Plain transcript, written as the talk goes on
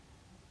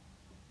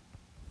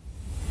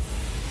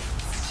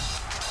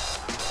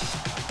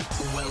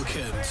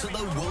Welcome to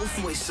the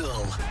Wolf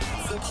Whistle,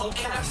 the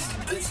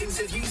podcast that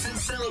interviews and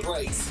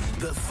celebrates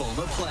the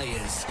former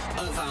players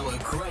of our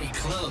great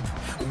club,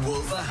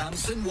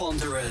 Wolverhampton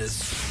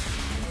Wanderers.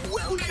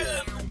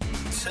 Welcome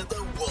to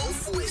the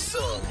Wolf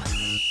Whistle.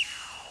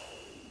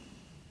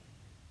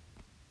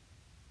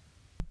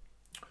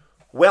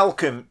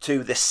 Welcome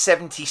to the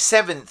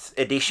 77th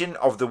edition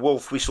of the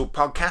Wolf Whistle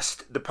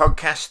podcast, the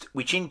podcast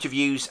which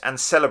interviews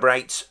and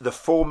celebrates the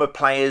former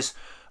players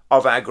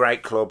of our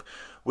great club.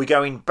 We're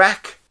going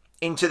back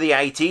into the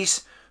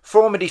 80s.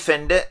 Former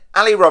defender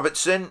Ali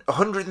Robertson,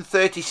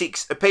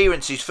 136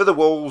 appearances for the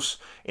Wolves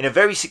in a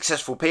very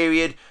successful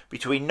period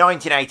between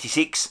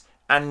 1986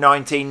 and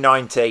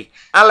 1990.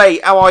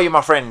 Ali, how are you,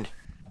 my friend?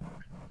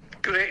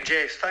 Great,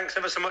 Jace. Thanks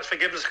ever so much for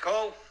giving us a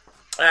call.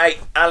 Hey,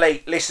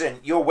 Ali,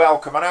 listen, you're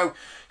welcome. I know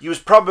you was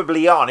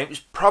probably on. It was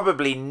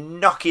probably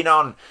knocking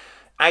on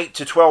 8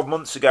 to 12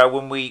 months ago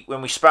when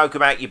we spoke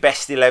about your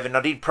best 11.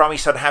 I did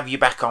promise I'd have you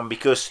back on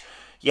because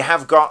you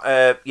have got,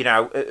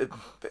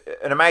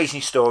 an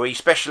amazing story,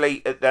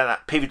 especially at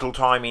that pivotal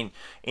time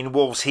in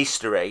Wolves'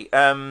 history.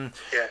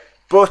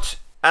 But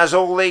as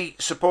all the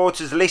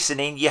supporters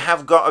listening, you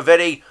have got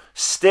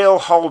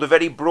hold a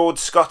very broad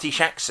Scottish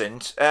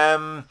accent.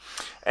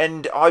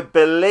 And I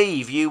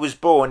believe you was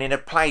born in a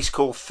place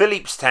called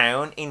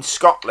Philipstown in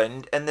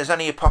Scotland, and there's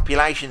only a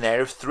population there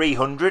of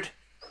 300.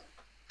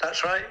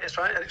 That's right. It's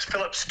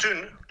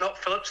Philipstown, not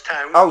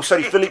Philipstown. Oh,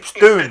 sorry,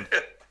 Philipstown.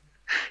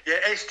 Yeah,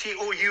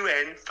 Stoun,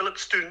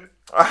 Philipstown.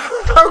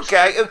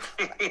 Okay.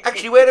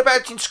 Actually,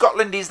 whereabouts in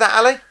Scotland is that,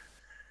 Ali?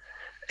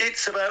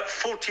 It's about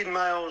 14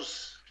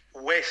 miles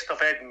west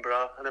of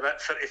Edinburgh and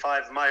about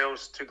 35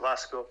 miles to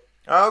Glasgow.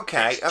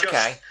 Okay.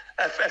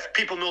 If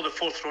people know the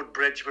Forth Road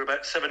Bridge, we're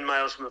about 7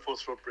 miles from the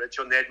Forth Road Bridge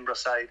on the Edinburgh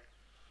side.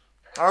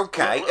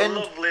 Okay.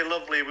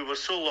 Lovely. We were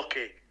so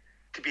lucky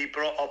to be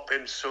brought up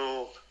in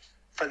so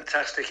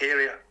fantastic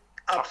area.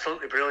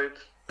 Absolutely brilliant.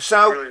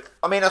 So, brilliant.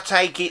 I mean, I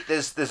take it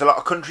there's a lot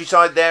of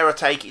countryside there. I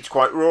take it it's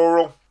quite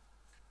rural.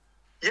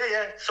 Yeah.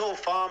 It's all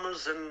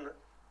farmers and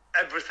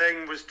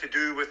everything was to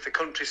do with the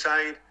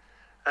countryside.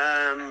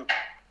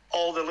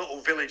 All the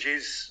little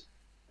villages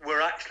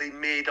were actually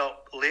made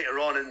up later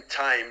on in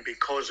time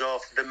because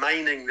of the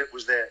mining that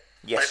was there.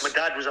 Yes. Like my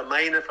dad was a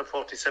miner for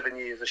 47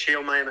 years, a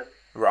shale miner.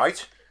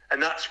 Right.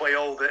 And that's why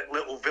all the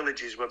little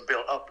villages were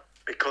built up,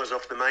 because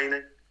of the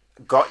mining.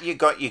 Got you.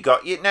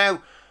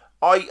 Now,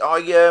 I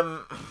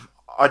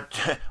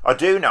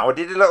do know. I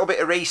did a little bit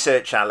of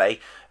research, Ali.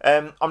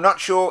 I'm not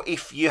sure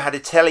if you had a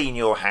telly in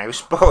your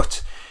house,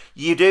 but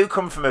you do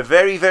come from a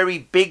very, very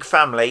big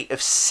family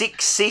of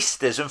 6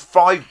 sisters and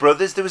 5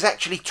 brothers. There was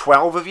actually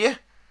 12 of you.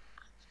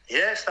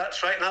 Yes,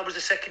 that's right. And I was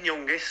the second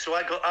youngest, so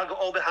I got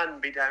all the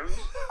hand-me-downs.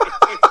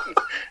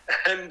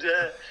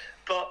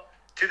 But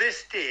to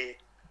this day,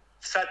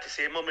 sad to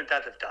say, Mum and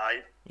Dad have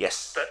died.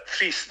 Yes. But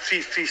three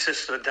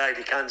sisters have died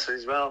of cancer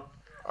as well.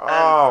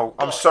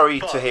 I'm sorry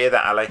to hear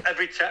that, Ali.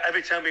 Every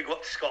time we go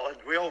up to Scotland,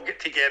 we all get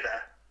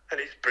together, and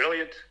it's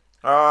brilliant.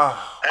 How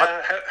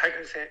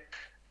can I say it?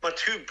 My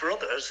 2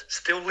 brothers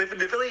still live in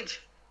the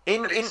village.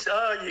 In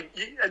Philipstown.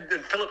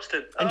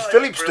 In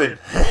Philipstown.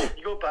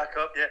 You go back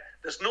up, yeah.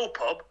 There's no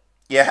pub.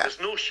 Yeah. There's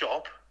no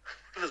shop.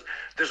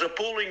 There's a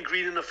bowling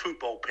green and a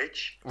football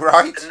pitch.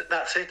 Right. And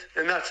that's it.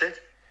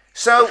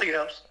 So, nothing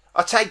else.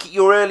 I take it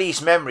your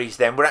earliest memories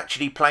then were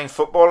actually playing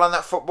football on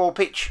that football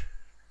pitch?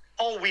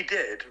 All we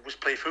did was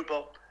play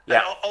football. Yeah.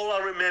 And all I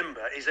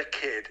remember is a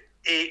kid,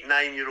 8,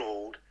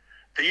 9-year-old.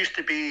 There used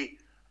to be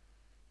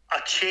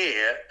a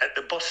chair at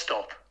the bus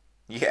stop.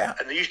 Yeah.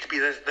 And there used to be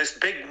this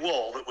big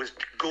wall that was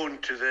going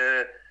to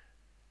the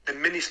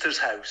minister's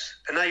house.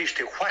 And I used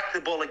to whack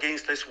the ball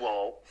against this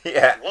wall.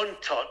 Yeah. One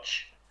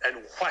touch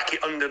and whack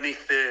it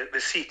underneath the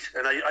seat.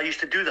 And I used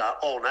to do that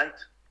all night.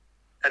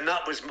 And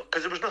that was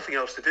because there was nothing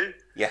else to do.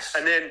 Yes.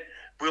 And then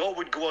we all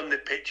would go on the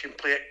pitch and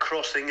play at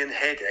crossing and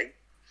heading.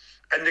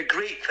 And the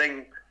great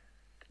thing,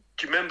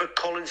 do you remember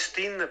Colin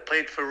Steen that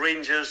played for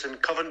Rangers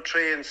and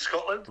Coventry in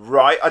Scotland?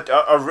 Right,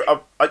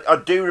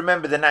 I do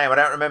remember the name. I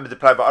don't remember the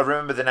player, but I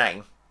remember the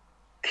name.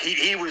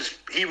 He was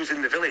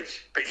in the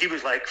village, but he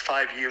was like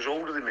 5 years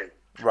older than me.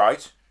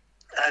 Right.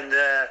 And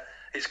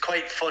it's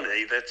quite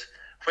funny that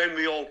when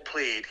we all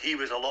played, he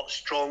was a lot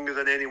stronger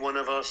than any one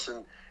of us,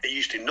 and he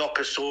used to knock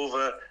us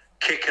over,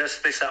 kick us,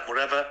 this, that,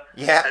 whatever.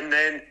 Yeah. And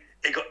then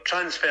he got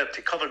transferred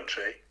to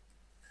Coventry,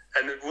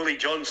 and Willie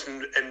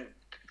Johnson and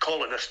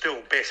Colin are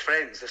still best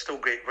friends. They're still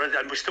great friends,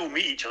 and we still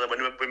meet each other when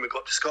we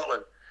got to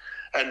Scotland.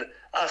 And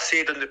I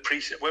said in the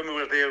when we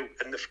were there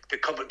in the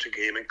Coventry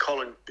game, and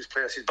Colin was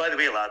playing, I said, by the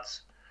way,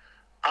 lads,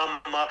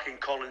 I'm marking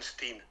Colin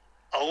Steen.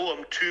 I owe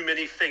him too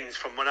many things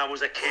from when I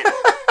was a kid.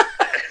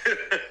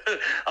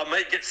 I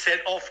might get sent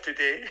off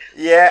today.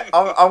 Yeah,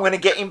 I'm going to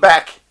get him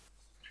back.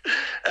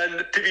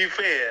 And to be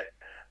fair,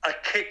 I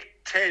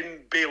kicked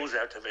 10 bails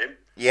out of him.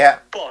 Yeah.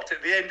 But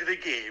at the end of the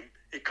game,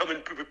 he come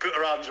and we put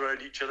our arms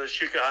around each other,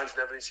 shook our hands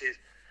and everything, and says,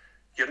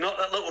 "You're not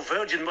that little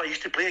virgin what I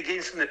used to play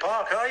against in the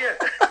park, are you?"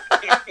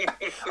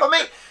 I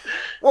mean,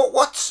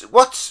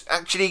 what's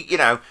actually,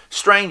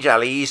 strange,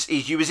 Ali, is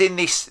you was in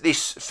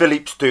this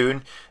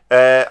Philipstown.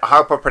 I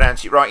hope I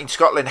pronounce it right, in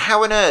Scotland.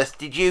 How on earth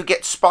did you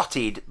get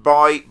spotted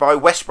by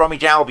West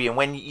Bromwich Albion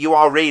when you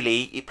are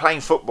really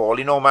playing football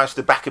in almost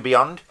the back of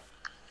beyond?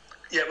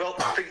 Yeah, well,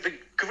 the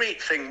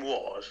great thing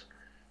was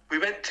we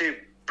went to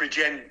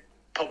Bridgend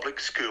Public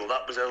School.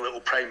 That was our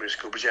little primary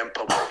school, Bridgend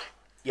Public.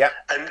 Yeah.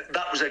 And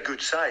that was a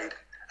good side.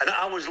 And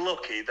I was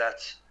lucky that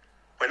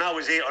when I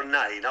was 8 or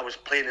 9, I was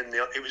playing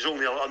it was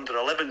only under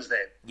 11s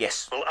then.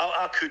 Yes. Well,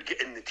 I could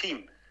get in the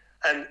team.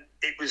 And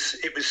it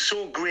was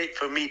so great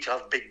for me to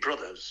have big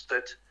brothers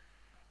that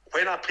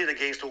when I played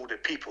against older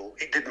people,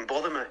 it didn't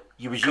bother me.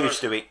 You was used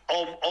to it.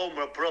 All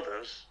my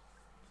brothers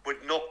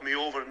would knock me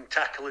over and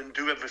tackle and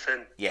do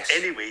everything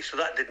anyway, so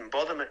that didn't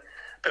bother me.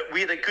 But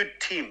we had a good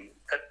team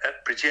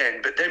at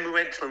Bridgend, but then we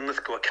went to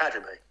Linlithgow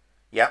Academy.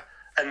 Yeah.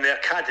 And the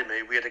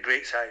academy, we had a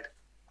great side.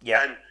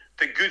 Yeah. And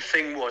the good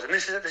thing was, and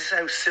this is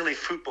how silly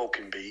football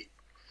can be,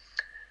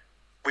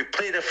 we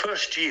played the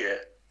first year,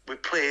 we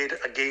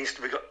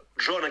got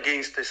drawn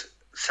against this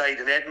side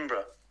in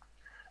Edinburgh,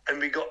 and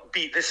we got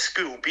beat. This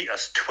school beat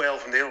us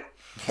 12-0.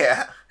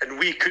 Yeah. And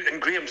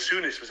and Graham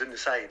Souness was in the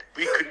side.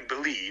 We couldn't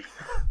believe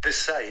this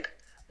side.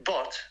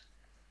 But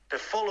the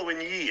following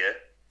year,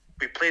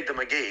 we played them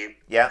again,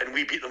 and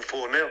we beat them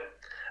 4-0.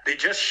 And it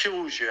just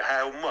shows you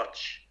how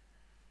much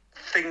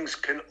things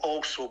can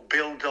also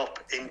build up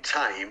in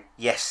time.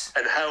 Yes.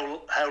 And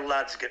how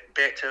lads get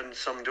better and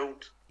some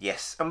don't.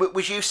 Yes. And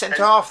was you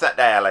centre half that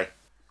day, Ali?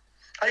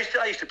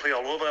 I used to play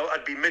all over.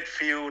 I'd be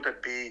midfield.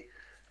 I'd be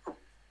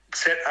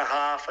centre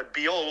half. I'd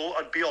be all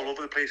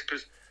over the place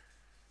because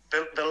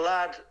the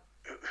lad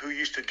who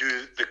used to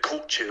do the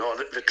coaching or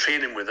the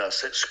training with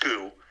us at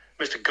school,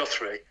 Mr.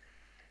 Guthrie,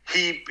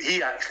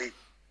 he actually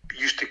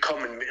used to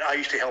come and I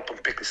used to help him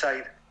pick the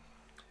side.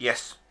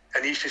 Yes.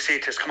 And he used to say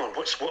to us, "Come on,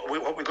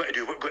 what we got to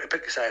do? We've got to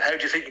pick the side. How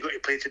do you think you got to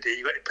play today?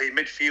 You got to play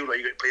midfield or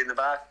you got to play in the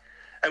back?"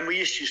 And we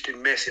used to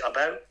mess it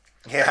about.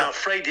 Yeah. And on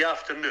Friday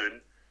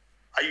afternoon,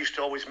 I used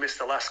to always miss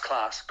the last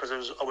class because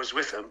I was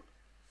with him,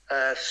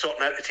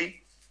 sorting out the team,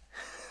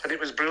 and it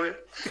was brilliant.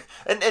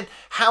 And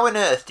how on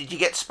earth did you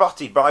get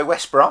spotted by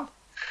West Brom?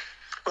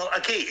 Well,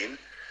 again,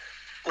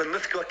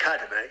 Linlithgow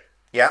Academy.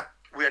 Yeah.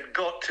 We had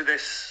got to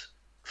this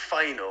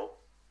final,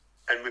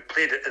 and we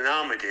played it in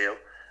Armadale.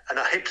 And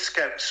a Hibs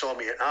scout saw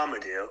me at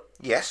Armadale.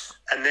 Yes.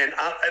 And then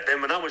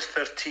when I was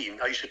 13,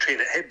 I used to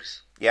train at Hibs.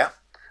 Yeah.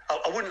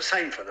 I wouldn't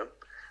sign for them.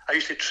 I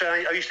used to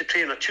train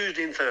on a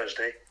Tuesday and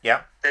Thursday.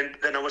 Yeah. Then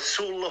I was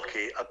so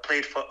lucky I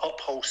played for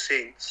Uphull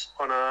Saints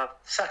on a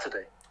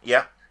Saturday.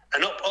 Yeah.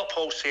 And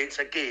Uphull Saints,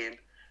 again,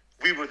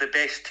 we were the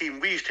best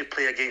team. We used to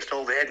play against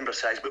all the Edinburgh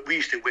sides, but we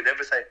used to win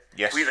everything.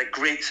 Yes. We had a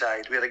great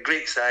side.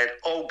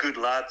 All good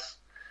lads.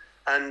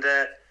 And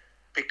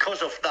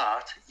because of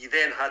that, you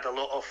then had a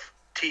lot of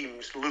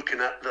teams looking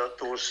at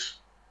those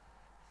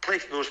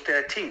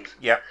teams.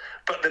 Yeah.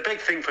 But the big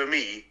thing for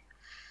me,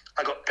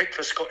 I got picked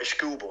for Scottish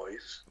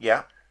schoolboys.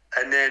 Yeah.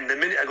 And then the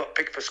minute I got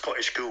picked for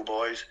Scottish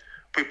schoolboys,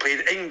 we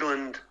played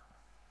England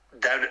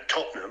down at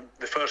Tottenham,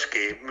 the first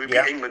game. We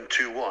beat England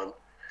 2-1.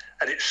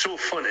 And it's so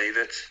funny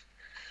that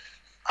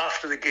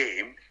after the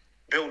game,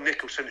 Bill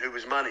Nicholson, who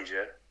was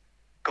manager,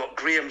 got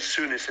Graham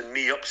Souness and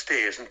me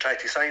upstairs and tried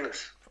to sign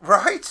us.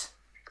 Right.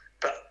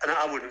 And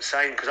I wouldn't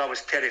sign because I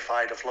was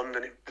terrified of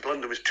London.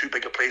 London was too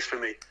big a place for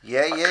me.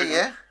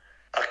 Yeah.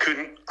 I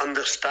couldn't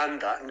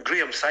understand that. And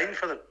Graham signed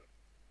for them.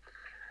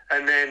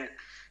 And then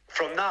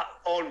from that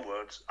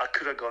onwards, I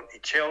could have gone to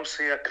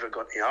Chelsea, I could have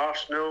gone to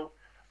Arsenal,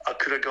 I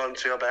could have gone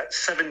to about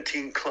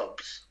 17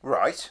 clubs.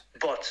 Right.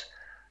 But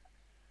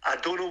I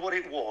don't know what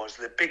it was.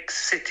 The big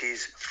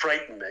cities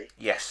frightened me.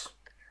 Yes.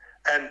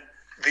 And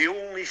the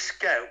only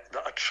scout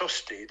that I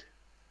trusted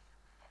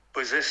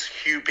was this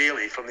Hugh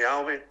Bailey from the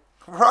Albion.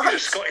 Right. He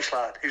was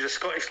a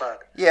Scottish lad.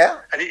 Yeah.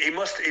 And he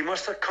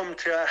must have come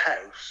to our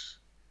house,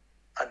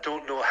 I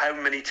don't know how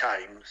many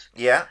times.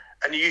 Yeah.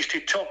 And he used to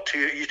talk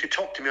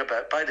to me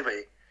about, by the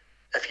way,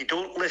 if you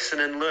don't listen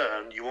and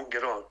learn, you won't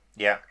get on.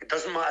 Yeah. It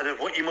doesn't matter.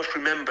 What you must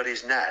remember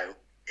is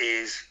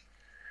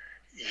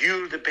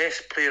you're the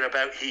best player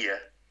about here.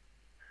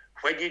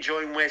 When you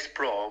join West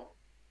Brom,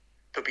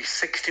 there'll be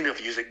 16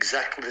 of you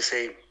exactly the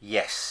same.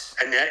 Yes.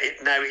 And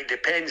it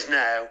depends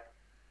now.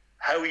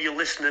 How you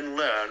listen and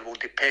learn will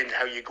depend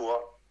how you go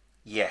on.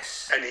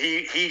 Yes. And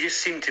he just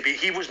seemed to be,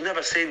 he was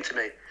never saying to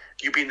me,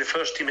 you'll be in the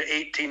first team at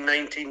 18,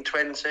 19,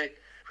 20.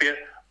 Where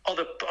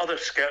other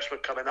scouts were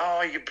coming,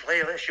 you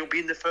play this, you'll be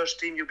in the first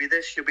team, you'll be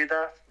this, you'll be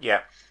that. Yeah.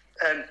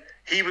 And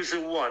he was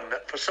the one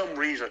that for some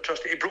reason I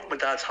trusted. It broke my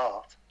dad's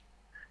heart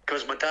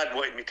because my dad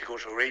wanted me to go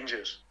to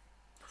Rangers.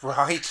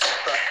 Right.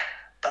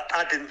 But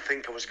I didn't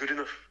think I was good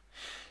enough.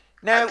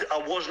 Now,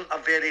 I wasn't a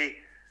very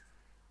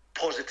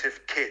positive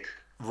kid.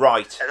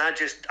 Right. And I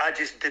just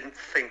didn't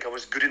think I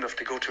was good enough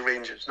to go to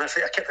Rangers. And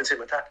I kept on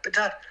saying to my dad, but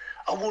Dad,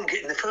 I won't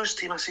get in the first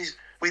team. I says,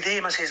 with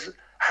him, I says,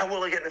 how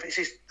will I get in the first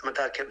team? My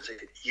dad kept on saying,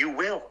 you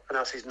will. And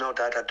I says, no,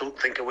 Dad, I don't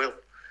think I will.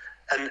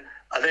 And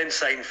I then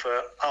signed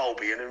for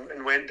Albion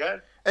and went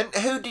down. And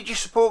who did you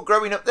support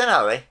growing up then,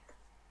 Ali?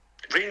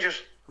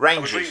 Rangers.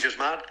 Rangers. I was Rangers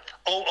mad.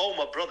 All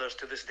my brothers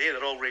to this day,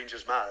 they're all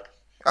Rangers mad.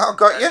 Oh,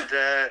 got you.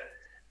 And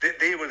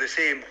they were the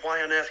same.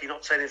 Why on earth are you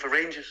not signing for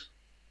Rangers?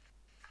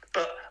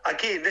 But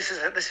again, this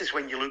is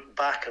when you look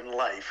back in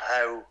life,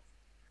 how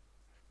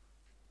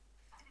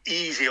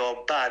easy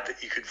or bad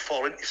that you could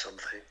fall into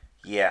something.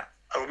 Yeah.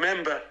 I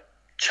remember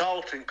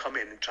Charlton come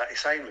in and try to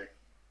sign me,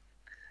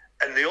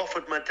 and they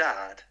offered my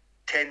dad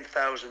 £10,000.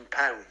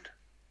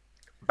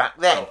 Back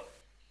then? Well,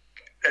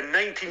 in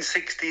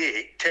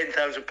 1968,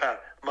 £10,000.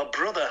 My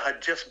brother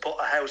had just bought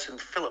a house in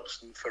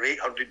Phillipston for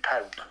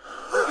 £800.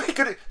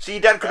 So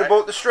your dad could have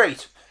bought the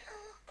street?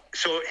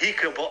 So he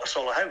could have bought us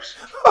all a house.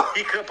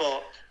 He could have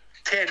bought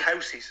 10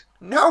 houses.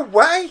 No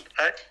way.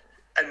 Right?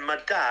 And my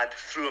dad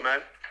threw him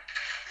out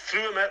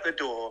the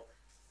door.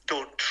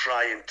 Don't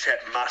try and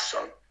tip my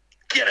son.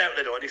 Get out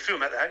the door. And he threw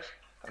him out the house.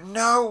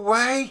 No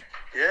way.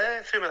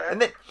 Yeah, threw him out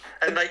the house.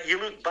 And like, you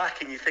look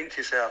back and you think to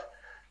yourself,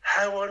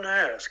 how on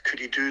earth could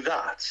he do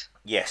that?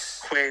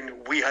 Yes.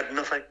 When we had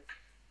nothing.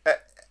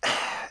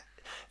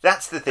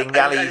 That's the thing,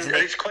 Ali, isn't it?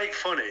 And it's quite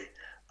funny.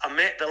 I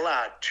met the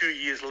lad 2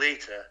 years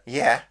later.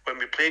 Yeah. When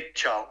we played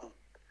Charlton.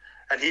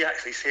 And he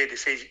actually said,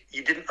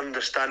 you didn't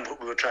understand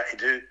what we were trying to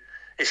do.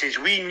 He says,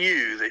 we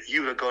knew that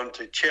you were going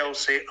to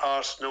Chelsea,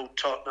 Arsenal,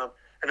 Tottenham.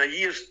 In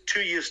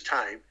 2 years'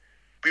 time,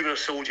 we would have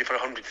sold you for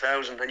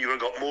 100,000 and you would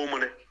have got more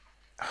money.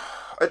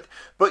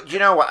 But you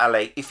know what,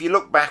 Ali? If you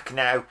look back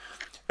now,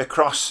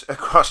 across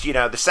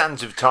the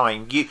sands of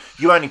time, you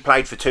only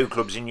played for 2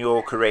 clubs in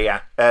your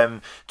career,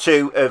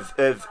 two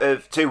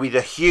with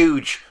a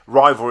huge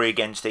rivalry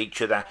against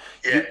each other.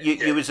 Yeah,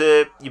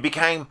 you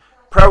became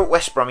pro at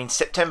West Brom in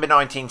September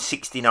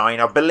 1969.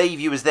 I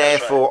believe you was there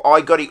for, I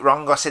got it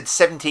wrong, I said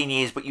 17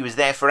 years, but you was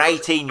there for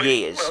 18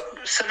 years. Well,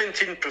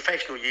 17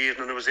 professional years,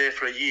 and I was there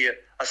for a year.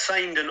 I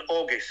signed in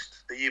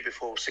August the year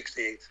before,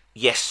 68.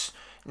 Yes.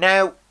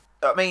 Now,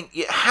 I mean,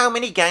 how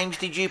many games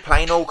did you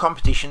play in all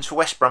competitions for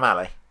West Brom,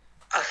 Ali?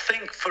 I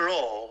think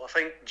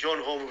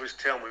John Homer was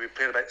telling me we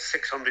played about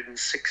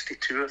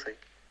 662, I think.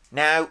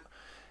 Now,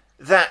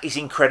 that is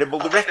incredible.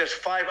 I think there's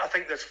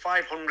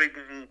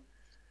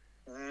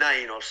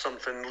 509 or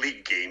something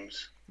league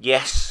games.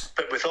 Yes.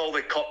 But with all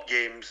the cup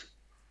games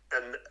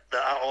and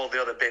all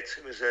the other bits,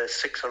 it was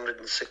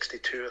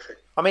 662, I think.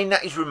 I mean,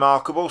 that is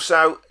remarkable.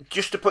 So,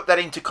 just to put that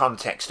into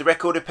context, the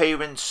record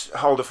appearance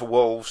holder for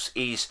Wolves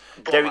is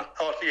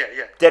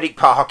Derek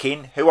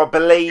Parkin, who I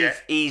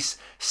believe is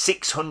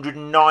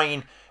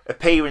 609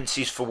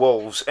 appearances for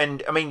Wolves.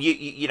 And I mean,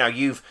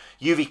 you've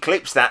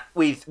eclipsed that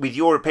with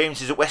your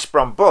appearances at West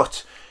Brom.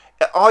 But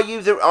are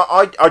you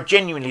I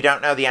genuinely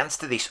don't know the answer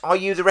to this. Are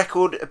you the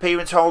record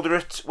appearance holder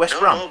at West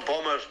Brom? No,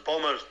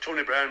 Bombers.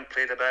 Tony Brown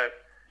played about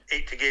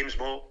 80 games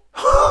more.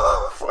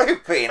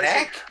 Flipping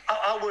heck.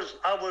 I was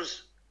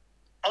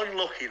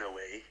unlucky in a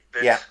way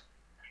that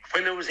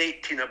when I was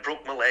 18 I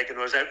broke my leg and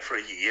I was out for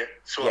a year.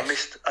 So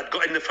I'd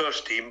got in the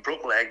first team,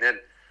 broke my leg, then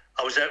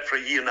I was out for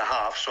a year and a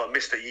half, so I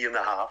missed a year and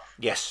a half.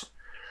 Yes.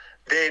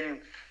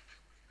 Then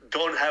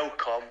Don Howe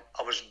come,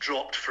 I was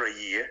dropped for a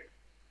year.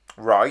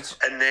 Right.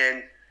 And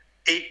then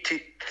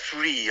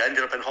 83 I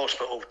ended up in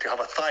hospital to have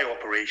a thigh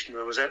operation.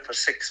 I was out for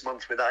 6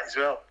 months with that as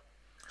well.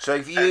 So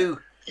if you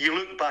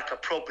look back, I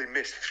probably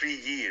missed 3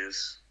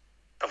 years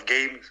of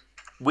games.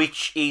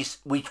 Which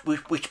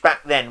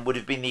back then would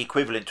have been the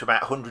equivalent to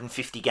about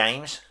 150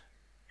 games.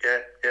 Yeah.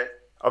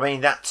 I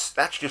mean, that's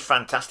just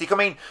fantastic. I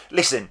mean,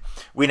 listen,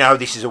 we know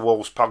this is a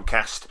Wolves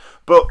podcast,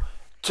 but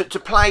to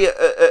play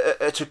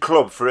at a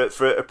club for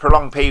a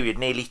prolonged period,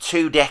 nearly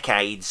 2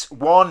 decades,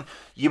 one,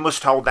 you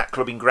must hold that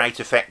club in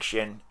great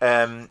affection,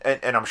 and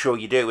I'm sure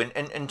you do,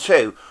 and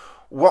two,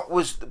 what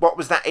was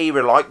that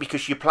era like?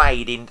 Because you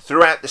played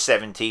throughout the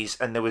 70s,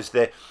 and there was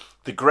the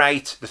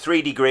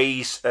 3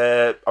 degrees,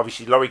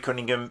 obviously Laurie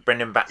Cunningham,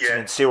 Brendan Batson,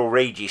 and Cyril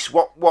Regis.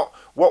 What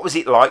was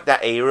it like,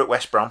 that era at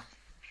West Brom?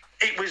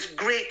 It was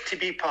great to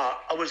be part.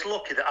 I was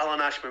lucky that Alan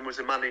Ashman was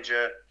the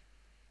manager,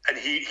 and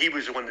he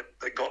was the one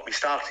that got me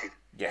started.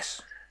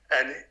 Yes.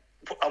 And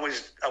I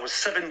was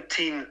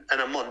 17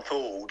 and a month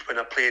old when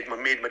I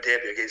made my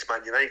debut against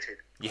Man United.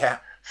 Yeah.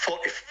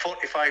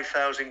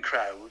 45,000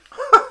 crowd,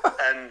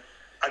 and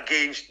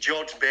against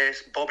George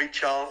Best, Bobby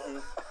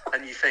Charlton,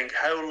 and you think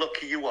how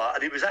lucky you are.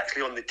 And it was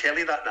actually on the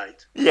telly that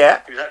night.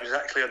 Yeah. It was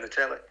actually on the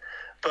telly.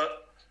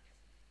 But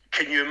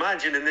can you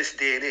imagine in this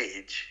day and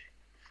age?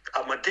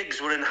 My digs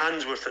were in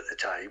Handsworth at the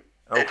time.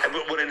 Oh.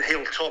 We're in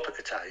Hilltop at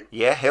the time.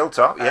 Yeah,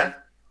 Hilltop, yeah.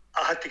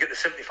 I had to get the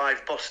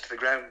 75 bus to the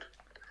ground.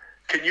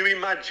 Can you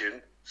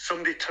imagine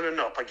somebody turning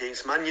up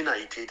against Man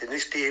United in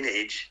this day and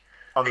age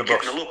on the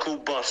getting a local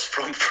bus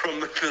from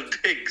the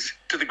digs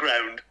to the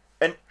ground?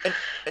 And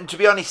to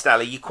be honest,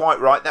 Ali, you're quite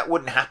right. That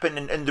wouldn't happen.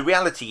 And the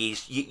reality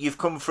is, you've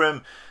come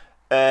from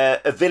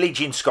a village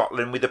in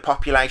Scotland with a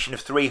population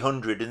of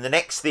 300, and the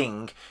next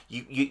thing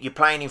you're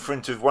playing in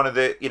front of one of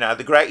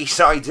the greatest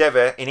sides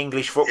ever in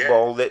English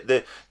football,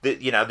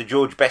 the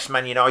George Best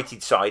Man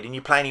United side, and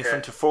you're playing in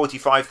front of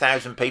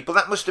 45,000 people.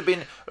 That must have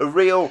been a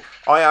real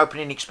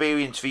eye-opening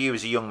experience for you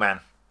as a young man.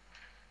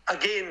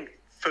 Again,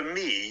 for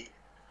me,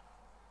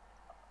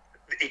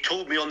 he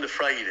told me on the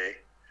Friday,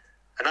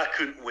 and I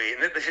couldn't wait.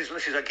 And this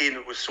is again,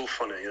 it was so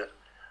funny.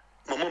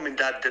 My mum and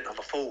dad didn't have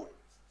a phone.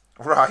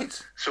 Right.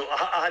 So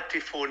I had to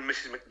phone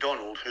Mrs.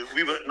 McDonald, who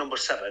we were at number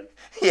 7,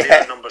 Yeah. they were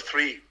at number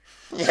 3.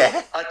 Yeah.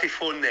 So I had to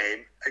phone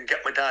them and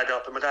get my dad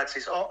up, and my dad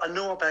says, "Oh, I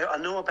know about it. I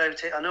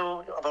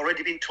know. I've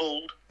already been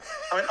told."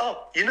 I went,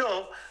 "Oh, you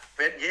know?"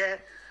 I went, "Yeah.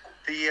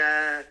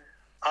 The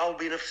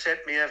Albion have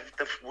sent me.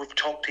 We've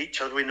talked to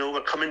each other. We know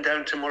we're coming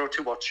down tomorrow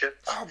to watch it."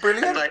 Oh,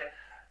 brilliant! And like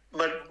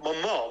my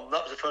mum,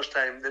 that was the first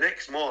time. The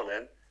next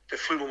morning, they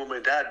flew my mum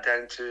and dad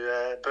down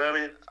to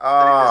Birmingham.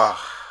 Oh.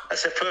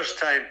 That's the first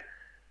time.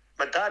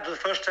 The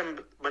first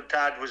time my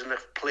dad was in a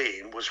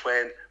plane was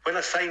when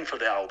I signed for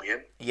the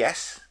Albion.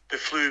 Yes. They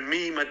flew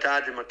me, my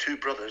dad, and my 2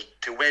 brothers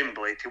to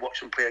Wembley to watch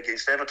them play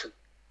against Everton.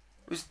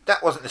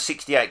 That wasn't the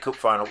 '68 Cup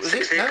final, was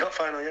it? 68 Cup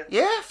final, yeah.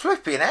 Yeah,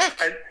 flipping heck.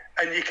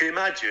 And you can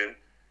imagine,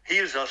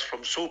 here's us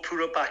from so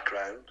poor a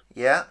background.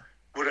 Yeah.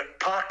 We're at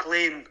Park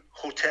Lane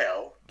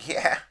Hotel.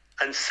 Yeah.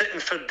 And sitting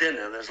for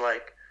dinner, there's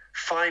like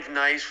 5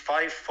 knives,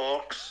 5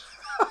 forks.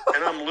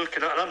 And I'm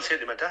looking at, and I'm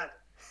saying to my dad,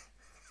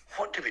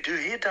 "What do we do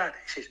here, Dad?"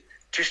 He says,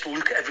 "Just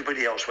look at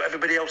everybody else. What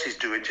everybody else is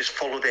doing, just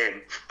follow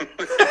them." And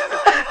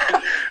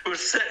we're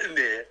sitting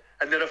there,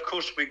 and then of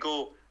course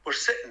we're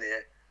sitting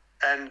there,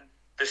 and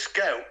the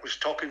scout was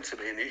talking to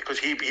me, because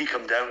he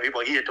come down.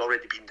 Well, he had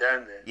already been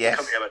down there. Yes. He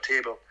come to our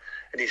table,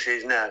 and he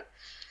says, "Now,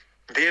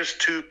 there's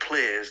 2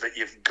 players that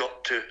you've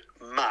got to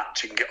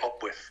match and get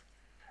up with,"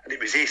 and it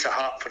was Asa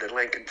Hartford and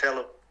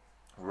Lenkentello.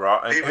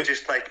 Right. They were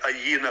just like a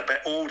year and a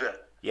bit older.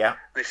 Yeah.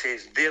 And he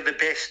says they're the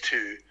best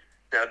 2.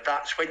 Now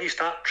that's when you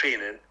start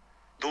training.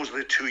 Those are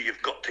the 2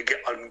 you've got to get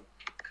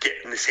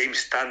in the same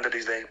standard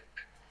as them.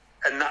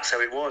 And that's how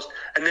it was.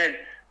 And then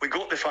we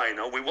got the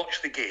final, we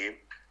watched the game,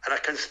 and I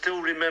can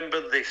still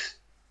remember this.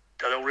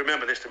 And I'll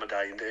remember this to my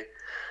dying day.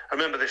 I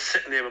remember this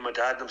sitting there with my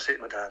dad, and I'm saying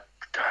to my dad,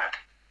 "Dad,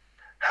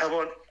 how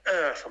on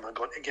earth am I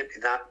going to get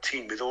in that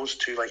team with those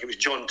 2? Like, it was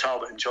John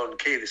Talbot and John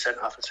Kay, the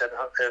centre-half and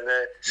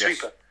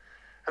sweeper." Yes.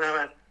 And I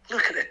went,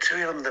 "Look at the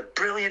 2 of them, they're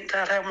brilliant,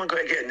 Dad. How am I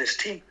going to get in this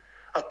team?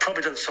 I've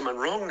probably done something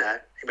wrong now."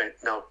 He went,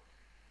 "No,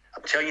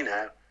 I'm telling you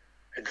now,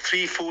 in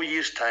 3-4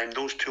 years' time,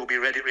 those 2 will be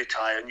ready to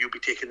retire and you'll be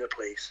taking their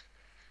place."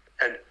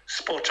 And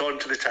spot on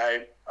to the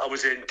time, I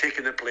was in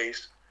taking their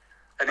place.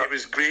 And it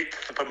was great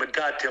for my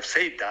dad to have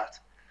said that.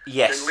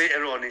 Yes. And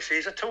later on, he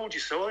says, "I told you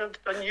so.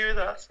 I knew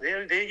that.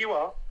 There you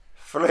are."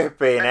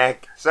 Flipping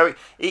heck. So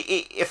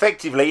he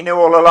effectively knew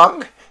all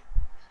along?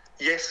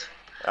 Yes.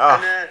 Oh.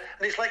 And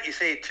it's like you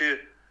say, to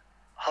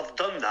have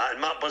done that,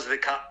 and Matt Buzz,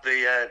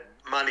 the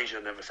manager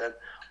and everything,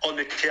 on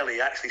the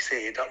telly actually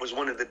said that was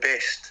one of the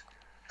best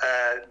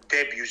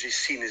debuts he's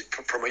seen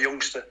from a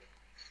youngster.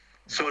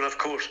 So, and of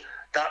course,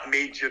 that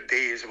made your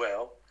day as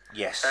well.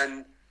 Yes.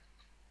 And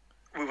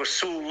we were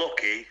so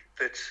lucky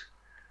that,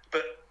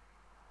 but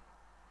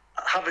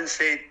having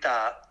said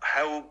that,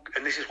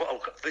 and this is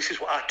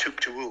what I took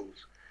to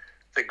Wolves.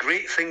 The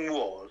great thing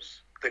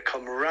was the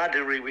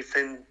camaraderie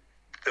within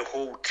the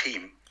whole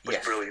team was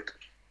brilliant.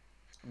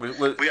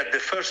 We had the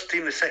first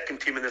team, the second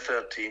team, and the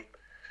third team.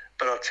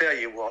 But I'll tell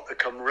you what, the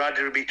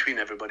camaraderie between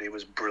everybody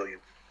was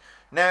brilliant.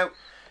 Now,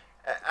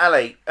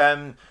 Ali,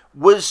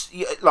 was,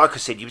 like I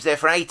said, you was there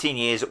for 18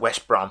 years at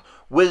West Brom.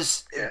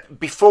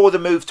 Before the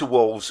move to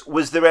Wolves,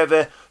 was there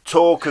ever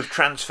talk of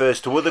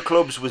transfers to other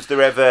clubs? Was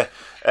there ever,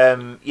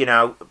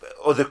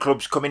 other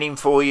clubs coming in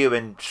for you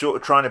and sort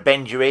of trying to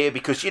bend your ear?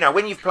 Because,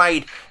 when you've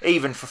played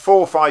even for 4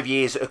 or 5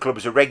 years at a club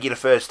as a regular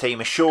first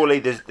teamer, surely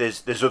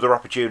there's other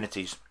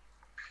opportunities.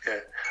 Yeah.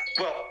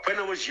 Well, when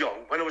I was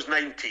young, when I was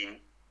 19,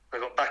 I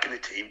got back in the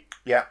team.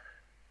 Yeah.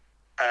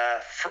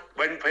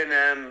 When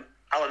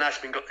Alan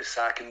Ashman got the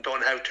sack and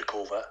Don Howe took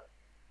over,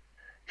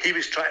 he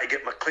was trying to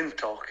get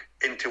McClintock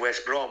into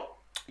West Brom.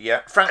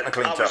 Yeah, Frank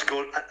McClintock.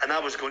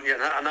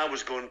 I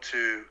was going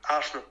to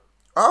Arsenal.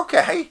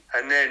 Okay.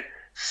 And then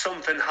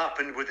something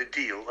happened with the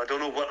deal. I don't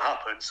know what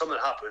happened. Something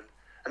happened.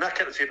 And I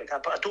kept saying to my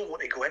dad, "But I don't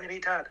want to go anyway,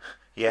 Dad."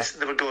 Yeah.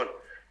 They were going,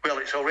 "Well,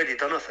 it's already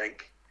done, I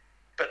think.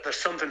 But there's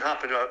something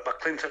happened.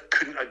 McClintock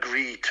couldn't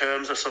agree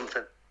terms or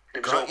something.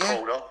 It was all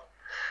called off."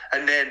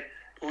 And then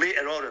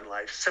later on in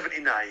life,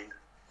 79,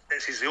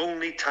 this is the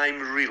only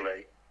time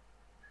really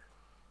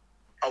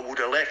I would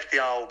have left the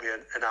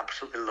Albion and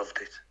absolutely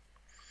loved it.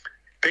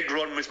 Big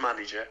Ron was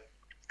manager,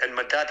 and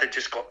my dad had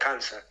just got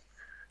cancer,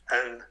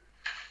 and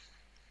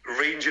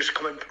Rangers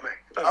come in for me.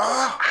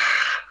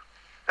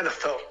 And I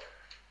thought,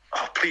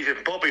 "Oh, please,"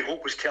 and Bobby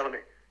Hope was telling me,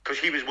 because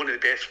he was one of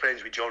the best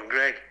friends with John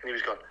Gregg, and he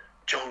was going,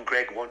 "John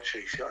Gregg wants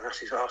you." And I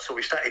said, so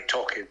we started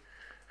talking,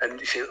 and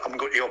he said, "I'm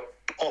going to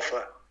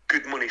offer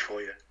good money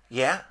for you."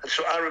 Yeah. And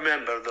so I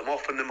remember them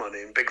offering the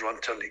money, and Big Ron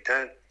turned it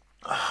down.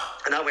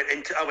 And I went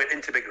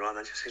into Big Ron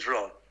and just says,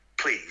 "Ron,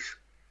 please,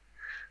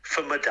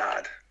 for my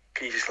dad,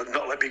 can you just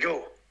not let me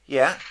go?"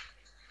 Yeah.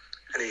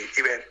 And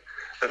he went,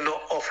 "They're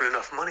not offering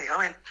enough money." I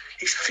went,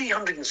 "It's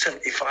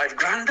 375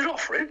 grand they're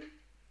offering."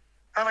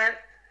 I went,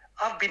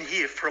 "I've been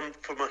here from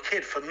a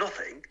kid for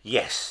nothing."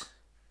 Yes.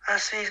 I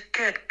says,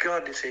 "Good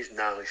God." He says,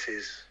 "No," he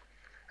says,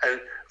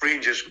 and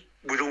Rangers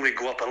would only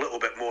go up a little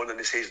bit more, and then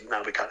he says,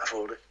 "No, we can't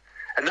afford it."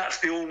 And that's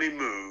the only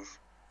move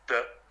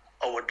that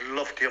I would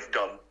love to have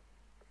done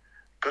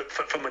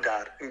for my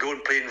dad, and go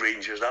and play in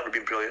Rangers. That would have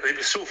been brilliant. It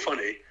was so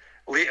funny.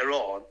 Later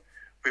on,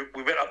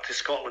 we went up to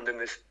Scotland in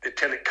the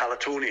Lieutenant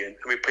Calatonian,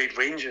 and we played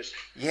Rangers.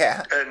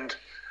 Yeah. And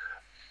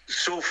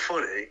so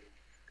funny,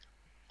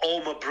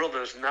 all my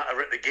brothers and that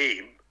are at the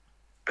game,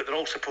 but they're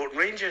all supporting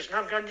Rangers. And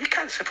I'm going, you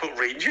can't support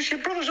Rangers,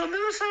 your brother's on the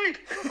other side.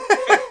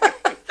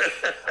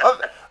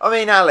 I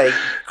mean, Ali,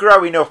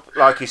 growing up,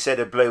 like you said,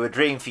 a Blue, a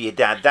dream for your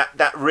dad,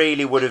 that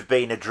really would have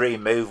been a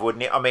dream move,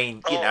 wouldn't it? I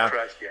mean,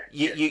 Christ,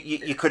 yeah.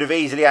 You could have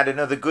easily had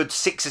another good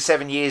 6 or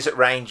 7 years at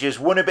Rangers,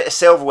 won a bit of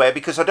silverware,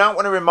 because I don't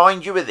want to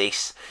remind you of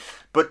this,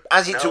 but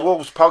as it's a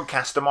Wolves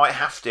podcast, I might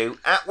have to.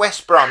 At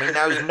West Brom, in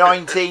those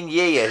 19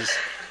 years,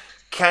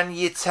 can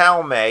you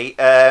tell me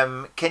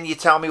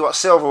what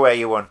silverware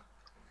you won?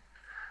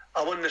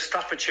 I won the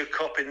Staffordshire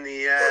Cup in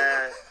the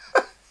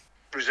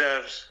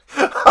reserves.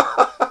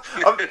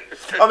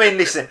 I mean,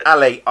 listen,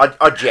 Ali,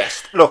 I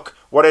jest. Look,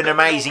 what an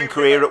amazing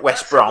career at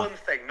West Brom.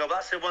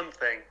 That's the one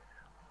thing.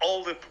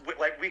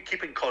 We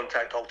keep in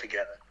contact all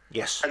together.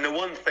 Yes. And the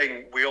one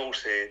thing we all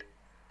said,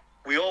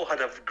 we all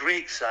had a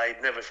great side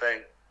and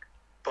everything,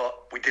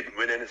 but we didn't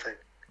win anything.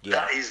 Yeah.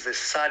 That is the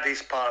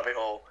saddest part of it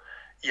all.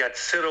 You had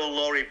Cyril,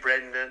 Laurie,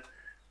 Brendan,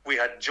 we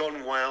had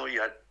John Weil,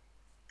 you had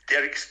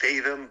Derek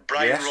Statham,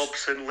 Brian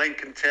Robertson,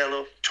 Lincoln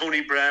Taylor,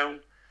 Tony Brown,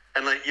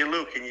 and you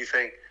look and you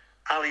think,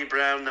 Ali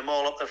Brown, them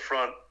all up the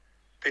front.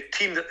 The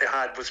team that they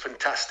had was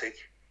fantastic,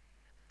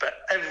 but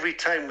every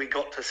time we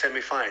got to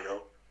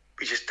semi-final,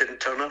 we just didn't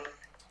turn up.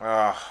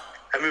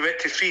 And we got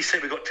to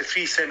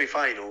three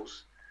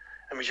semi-finals,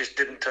 and we just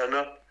didn't turn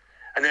up.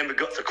 And then we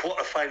got to the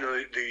quarter-final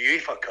of the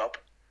UEFA Cup,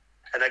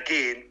 and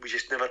again, we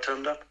just never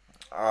turned up.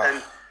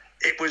 And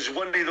it was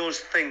one of those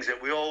things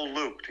that we all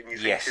looked, and you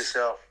think to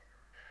yourself,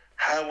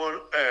 how on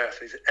earth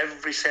is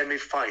every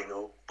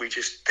semi-final we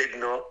just did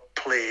not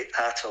play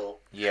at all?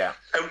 Yeah.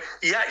 And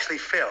you actually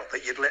felt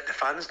that you'd let the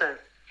fans down.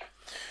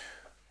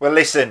 Well,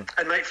 listen.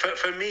 And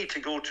for me to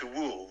go to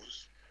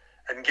Wolves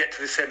and get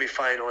to the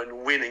semi-final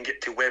and win and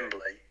get to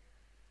Wembley,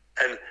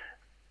 and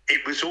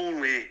it was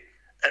only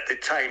at the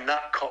time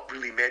that cup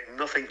really meant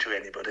nothing to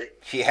anybody.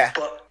 Yeah.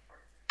 But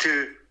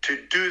to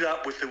do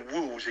that with the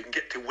Wolves and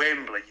get to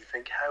Wembley, you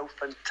think, how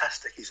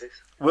fantastic is this?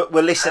 Well,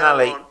 listen,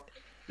 Ali.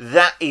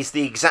 That is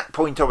the exact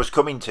point I was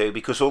coming to,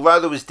 because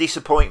although there was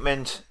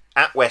disappointment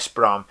at West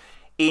Brom,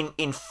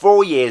 in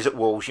 4 years at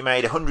Wolves, you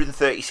made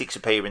 136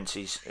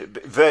 appearances,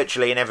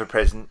 virtually and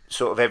ever-present,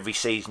 sort of every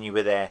season you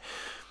were there.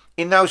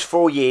 In those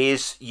 4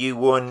 years, you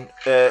won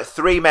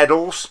 3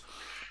 medals.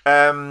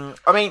 I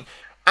mean,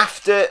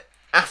 after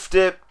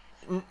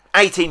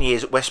 18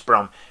 years at West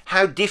Brom,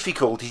 how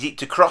difficult is it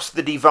to cross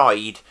the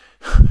divide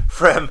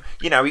from,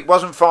 it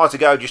wasn't far to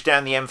go just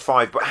down the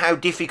M5, but how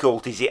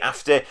difficult is it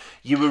after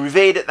you were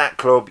revered at that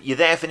club, you're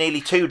there for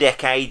nearly 2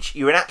 decades,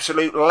 you're an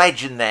absolute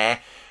legend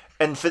there,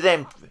 and for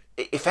them,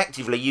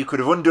 effectively, you could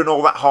have undone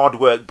all that hard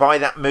work by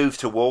that move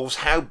to Wolves.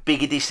 How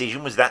big a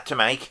decision was that to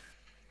make?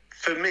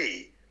 For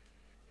me,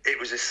 it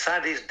was the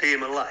saddest day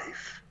of my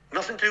life.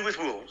 Nothing to do with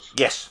Wolves.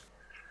 Yes.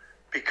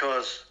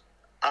 Because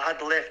I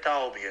had left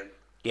Albion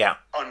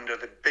under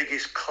the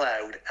biggest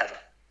cloud ever.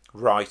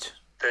 Right.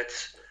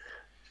 That's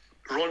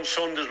Ron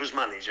Saunders was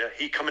manager.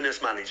 He come in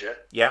as manager.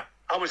 Yeah.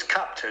 I was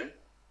captain.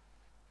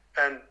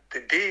 And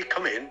the day he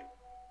come in,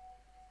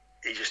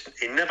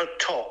 he never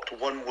talked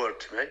one word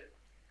to me.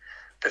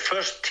 The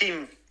first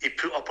team he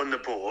put up on the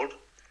board,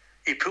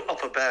 he put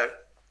up about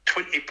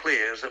 20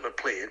 players that were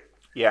playing.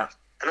 Yeah.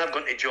 And I've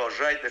gone to George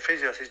Wright, the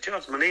physio. I says,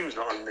 George, my name's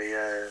not on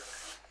the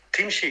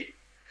team sheet.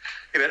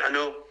 He went, I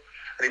know.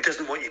 And he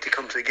doesn't want you to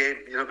come to the game.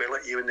 He's not going to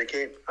let you in the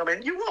game. I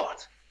went, you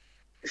what?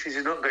 He says,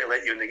 he's not going to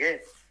let you in the game.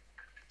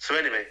 So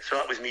anyway, so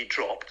that was me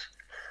dropped.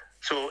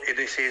 So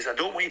he says, I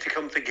don't want you to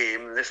come to the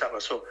game, and this,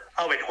 that. So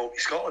I went home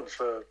to Scotland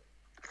for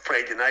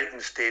Friday night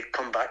and stayed,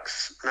 come back.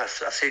 And I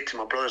said to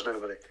my brothers and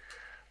everybody,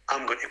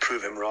 I'm going to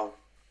prove him wrong.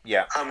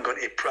 Yeah. I'm going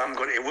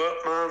to work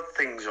my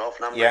things off,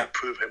 and I'm going to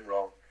prove him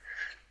wrong.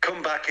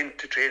 Come back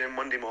into training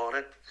Monday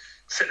morning,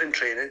 sit in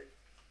training.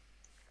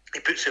 He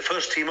puts the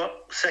first team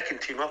up,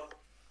 second team up,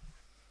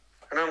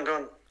 and I'm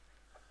going,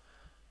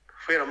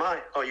 where am I?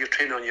 Oh, you're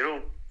training on your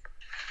own.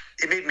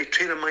 He made me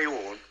train on my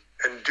own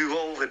and do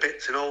all the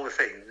bits and all the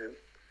things. And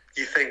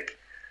you think,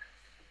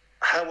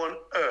 how on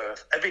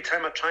earth, every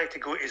time I tried to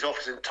go to his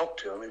office and talk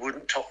to him, he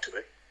wouldn't talk to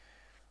me.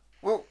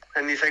 Well,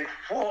 and you think,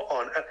 what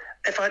on earth?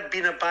 If I'd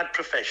been a bad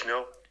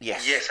professional,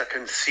 yes, I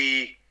can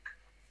see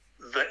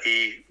what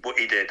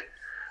he did.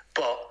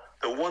 But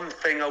the one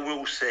thing I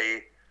will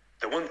say,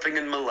 the one thing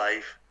in my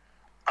life,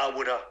 I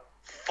would have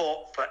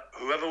fought for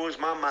whoever was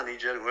my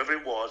manager, whoever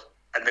it was,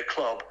 and the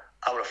club,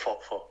 I would have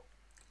fought for.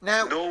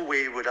 Now, no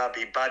way would I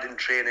be bad in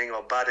training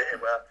or bad at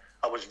it.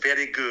 I was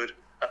very good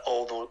at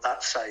all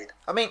that side.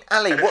 I mean,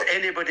 Ali, and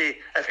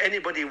if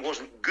anybody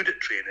wasn't good at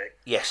training,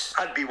 yes,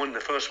 I'd be one of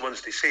the first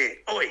ones to say,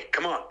 "Oi,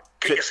 come on,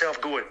 get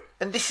yourself going."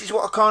 And this is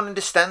what I can't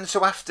understand.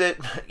 So after,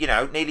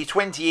 nearly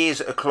 20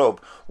 years at a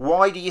club,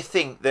 why do you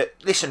think that,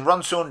 listen,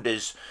 Ron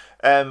Saunders,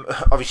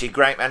 obviously a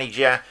great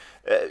manager,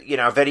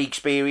 very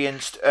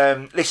experienced.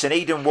 Listen,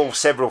 he done Wolves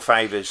several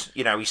favours.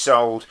 He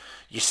sold.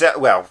 You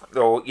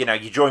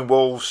joined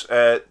Wolves,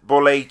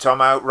 Bully,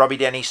 Tomo, Robbie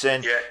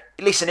Dennison. Yeah.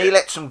 Listen, he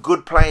let some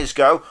good players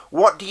go.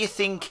 What do you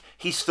think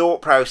his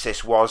thought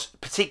process was,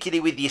 particularly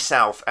with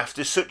yourself,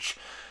 after such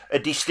a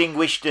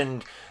distinguished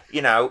and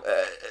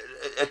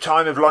a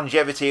time of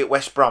longevity at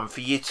West Brom,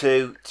 for you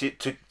to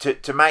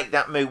make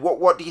that move?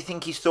 What do you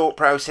think his thought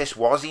process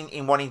was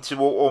in wanting to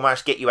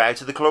almost get you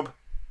out of the club?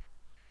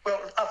 Well,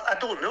 I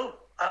don't know.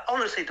 I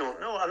honestly don't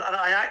know. And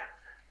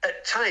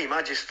at time,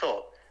 I just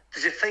thought,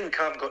 does he think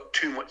I've got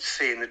too much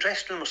say in the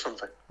dressing room or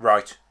something?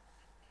 Right.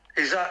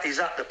 Is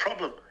that the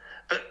problem?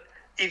 But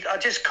I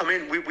just come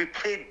in. We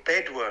played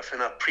Bedworth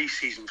in our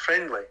pre-season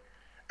friendly,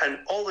 and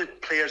all the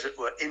players that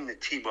were in the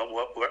team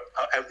were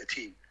out the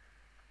team.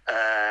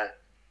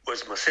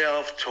 Was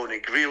myself, Tony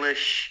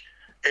Grealish,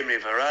 Imre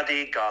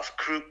Varadi, Garth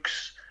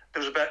Crooks.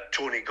 There was about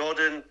Tony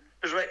Gordon. There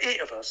was about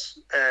 8 of us.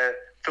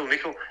 Phil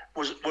Nicol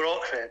we're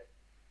all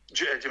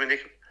Jimmy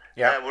Nicol.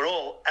 Yeah. We're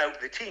all out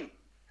the team,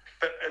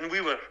 and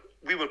we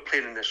were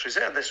playing in this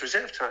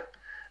reserve time.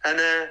 And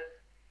at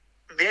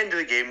the end of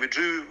the game, we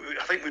drew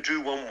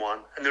 1-1,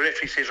 and the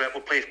referee says, right,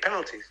 we'll play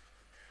penalties.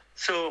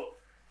 So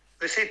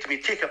they said to me,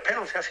 take a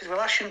penalty. I said, well,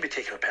 I shouldn't be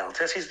taking a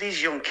penalty. I said,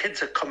 these young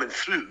kids are coming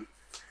through.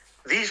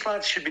 These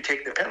lads should be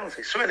taking the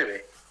penalty. So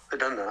anyway, they've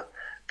done that.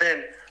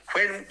 Then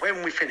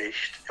when we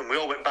finished and we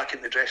all went back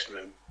in the dressing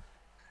room,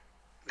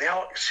 they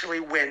actually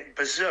went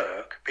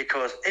berserk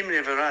because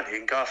Imre Varadi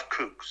and Garth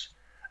Crooks,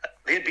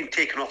 they had been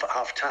taken off at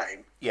half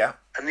time. Yeah.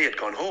 And they had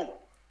gone home.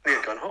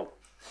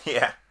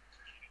 Yeah.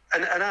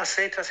 And I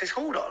said,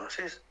 hold on. I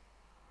says,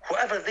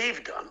 whatever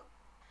they've done,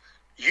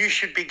 you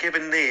should be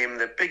giving them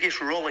the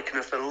biggest rollicking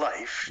of their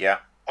life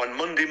on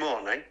Monday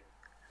morning.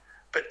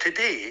 But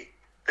today,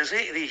 there's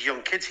 8 of these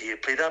young kids here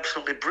played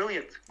absolutely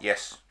brilliant.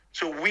 Yes.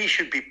 So we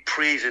should be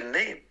praising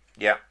them.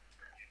 Yeah.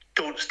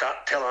 Don't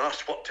start telling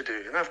us what to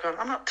do. And I've gone,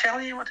 I'm not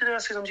telling you what to do. I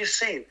said, I'm just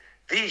saying,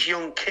 these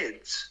young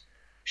kids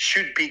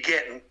should be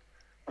getting,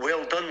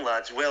 well done,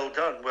 lads, well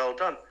done, well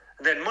done.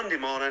 And then Monday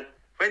morning,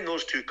 when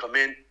those 2 come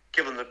in,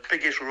 give them the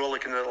biggest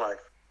rollick in their life.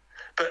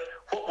 But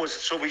that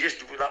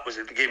was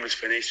it. The game was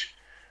finished.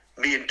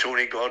 Me and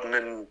Tony Gordon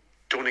and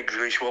Tony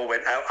Grealish all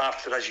went out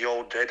after, as you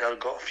all did. I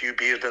got a few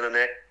beers down the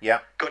net. Yeah.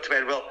 Got to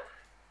bed. Well,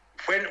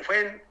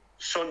 when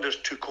Saunders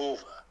took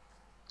over,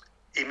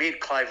 he made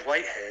Clive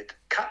Whitehead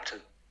captain.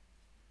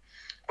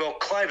 Well,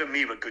 Clive and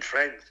me were good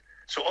friends.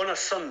 So on a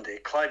Sunday,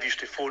 Clive used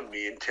to phone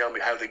me and tell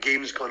me how the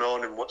game's gone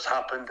on and what's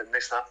happened and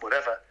this, that,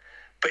 whatever.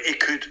 But he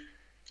could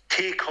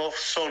take off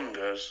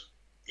Saunders.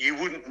 You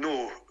wouldn't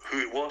know who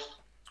it was.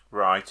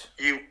 Right.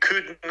 You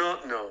could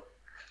not know.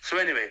 So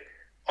anyway,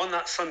 on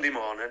that Sunday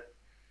morning,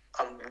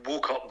 I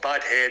woke up,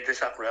 bad head, this,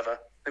 that, whatever.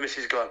 The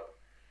missus gone,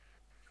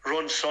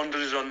 Ron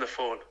Saunders is on the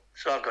phone.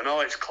 So I've gone, oh,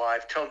 it's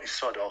Clive, tell him to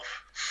sod off.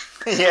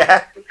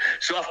 Yeah.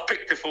 So I've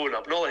picked the phone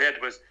up, and all I heard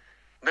was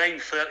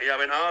 9:30. I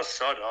went, oh,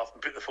 sod off,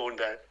 and put the phone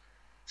down.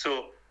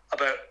 So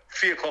about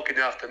 3 o'clock in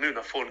the afternoon,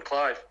 I phoned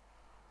Clive.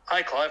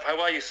 Hi, Clive, how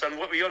are you, son?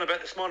 What were you on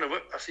about this morning?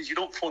 I said, you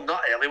don't phone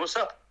that early, what's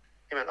up?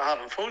 He went, I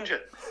haven't phoned you.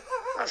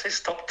 I said,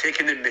 stop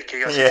taking the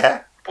mickey. I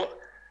said, what?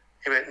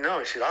 He went, no.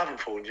 He said, I haven't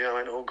phoned you. I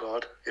went, oh,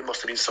 God, it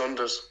must have been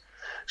Saunders.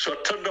 So I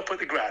turned up at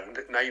the ground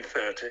at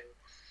 9:30,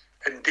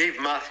 and Dave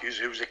Matthews,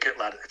 who was a kit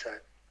lad at the time.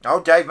 Oh,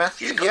 Dave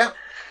Matthews,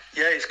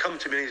 Yeah, he's come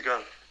to me and he's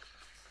gone,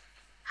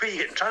 where are you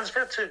getting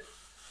transferred to?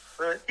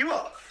 I went, you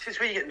are? He says,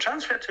 where are you getting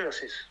transferred to? I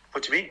says,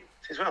 what do you mean?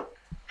 He says, well,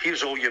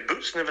 here's all your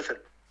boots and everything.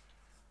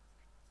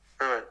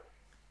 I went,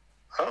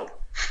 oh,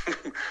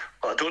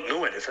 well, I don't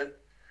know anything.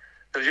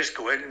 They'll just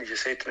go in and he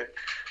just said to me,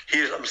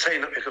 I'm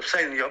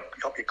signing you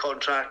up your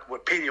contract, we're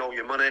paying you all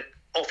your money,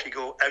 off you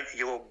go, out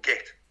you go,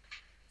 get.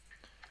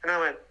 And I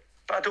went,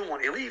 but I don't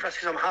want to leave. I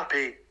said, I'm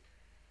happy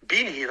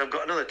being here. I've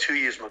got another 2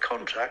 years of my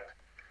contract.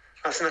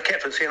 I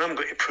kept on saying, I'm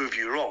going to prove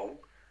you wrong,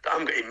 that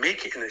I'm going to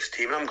make it in this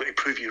team, and I'm going to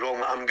prove you wrong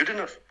that I'm good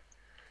enough.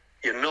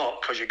 You're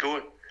not, because you're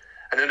going.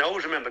 And then I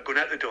always remember going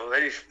out the door,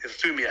 then he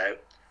threw me out.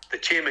 The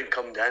chairman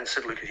come down,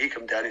 said, look, he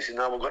come down, he said,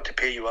 no, we've got to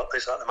pay you up,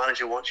 this, that, the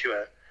manager wants you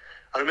out.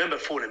 I remember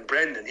phoning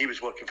Brendan, he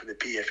was working for the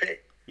PFA.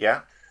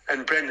 Yeah.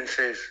 And Brendan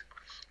says,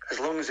 as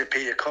long as they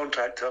pay your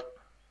contract up,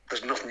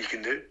 there's nothing you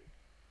can do.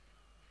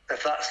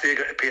 If that's they're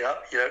going to pay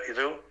up, you're out, you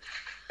know.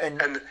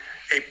 And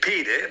he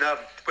paid it, and I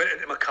went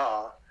into my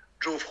car,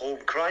 drove home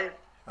crying.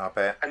 I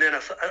bet. And then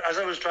as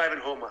I was driving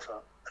home, I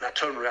thought, and I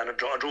turned around and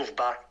I drove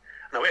back,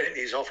 and I went into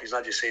his office,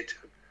 and I just said to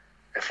him,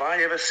 if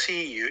I ever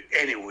see you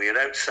anywhere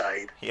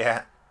outside,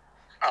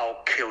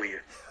 I'll kill you.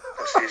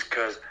 I says,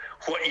 because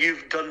what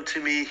you've done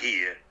to me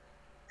here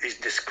is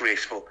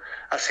disgraceful.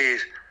 I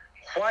says,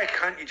 why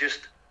can't you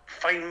just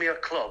find me a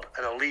club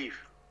and I'll leave?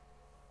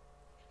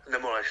 And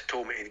then more or less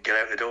told me to get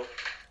out the door.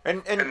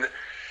 And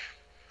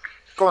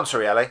go on,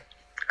 sorry, Ali.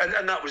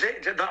 And that was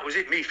it. That was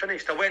it. Me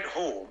finished. I went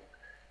home,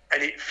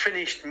 and it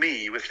finished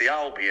me with the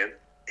Albion.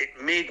 It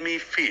made me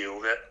feel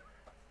that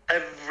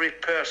every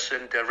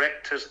person,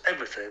 directors,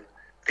 everything,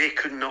 they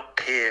could not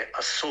care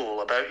a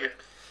soul about you.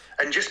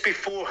 And just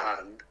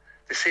beforehand,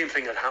 the same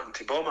thing had happened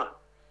to Bomber.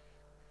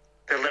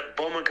 They let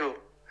Bomber go.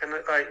 And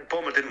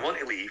Bomber didn't want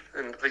to leave,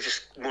 and they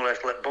just more or less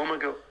let Bomber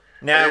go.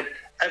 Now,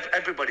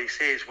 everybody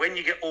says when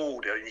you get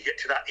older and you get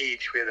to that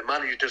age where the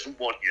manager doesn't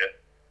want you,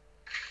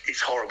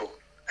 it's horrible.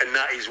 And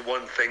that is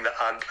one thing that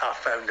I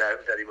found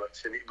out very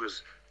much, and it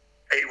was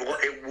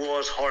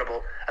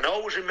horrible. And I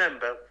always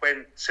remember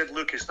when Sid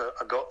Lucas,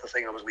 I got the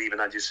thing I was leaving,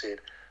 I just said,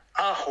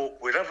 I hope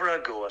wherever I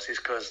go, I says,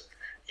 because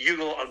you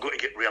lot are going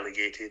to get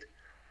relegated.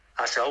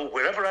 I said,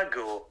 wherever I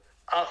go,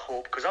 I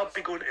hope, because I'll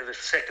be going to the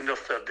second or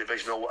third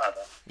division or whatever.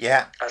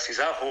 Yeah. I says,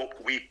 I hope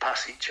we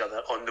pass each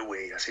other on the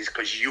way. I says,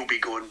 because you'll be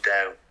going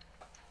down.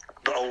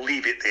 But I'll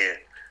leave it there.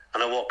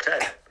 And I walked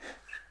out.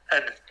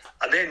 And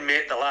I then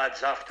met the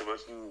lads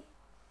afterwards and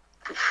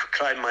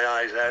cried my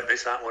eyes out,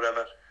 this, that,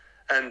 whatever.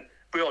 And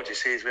we all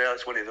just says, well,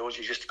 it's one of those,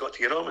 you just got to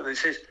get on. And they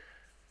says,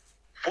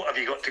 what have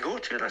you got to go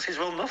to? And I says,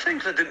 well, nothing,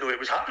 because I didn't know it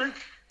was happening.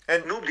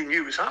 And nobody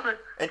knew it was happening.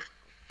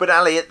 But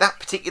Ali, at that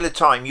particular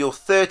time, you're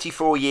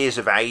 34 years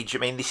of age. I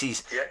mean, this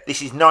is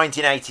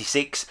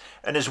 1986,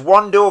 and as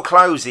one door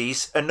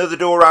closes, another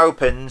door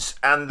opens,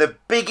 and the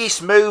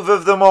biggest move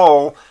of them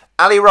all,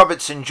 Ali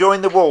Robertson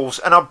joined the Wolves,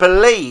 and I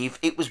believe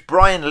it was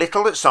Brian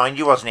Little that signed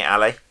you, wasn't it,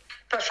 Ali?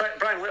 That's right.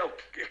 Brian Little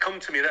come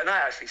to me, and I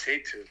actually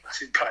said to him, I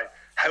said, Brian,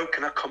 how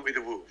can I come to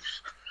the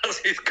Wolves? I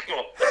said, come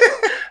on,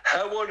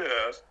 how on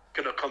earth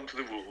can I come to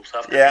the Wolves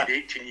after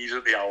being 18 years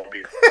at the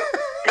Albion?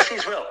 He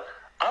says, well,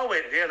 I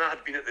went there and I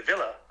had been at the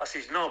Villa. I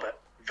says, no,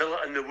 but Villa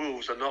and the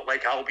Wolves are not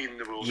like Albion and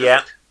the Wolves.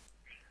 Yeah.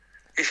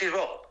 He says,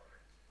 well,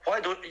 why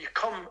don't you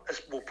come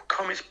as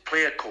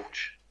player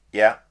coach?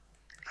 Yeah.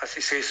 As he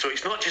says, so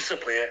it's not just a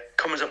player,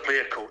 come as a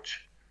player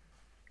coach.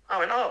 I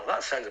went, oh,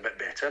 that sounds a bit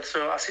better.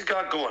 So I said, go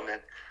on then.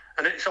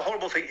 And it's a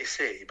horrible thing to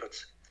say, but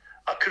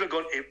I could have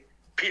gone to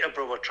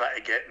Peterborough were trying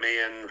to get me,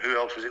 and who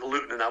else was it?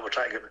 Luton and I were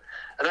trying to get me.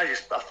 And I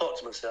thought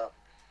to myself,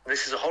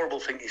 this is a horrible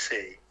thing to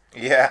say.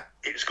 Yeah.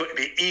 It's going to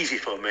be easy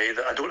for me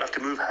that I don't have to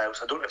move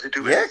house. I don't have to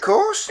do anything. Yeah, of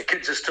course. The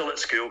kids are still at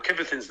school.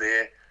 Everything's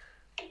there.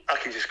 I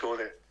can just go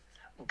there.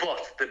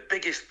 But the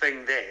biggest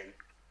thing then,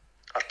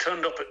 I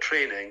turned up at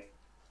training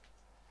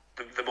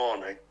the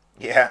morning.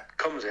 Yeah.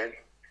 Comes in,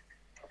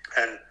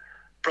 and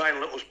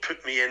Brian Little's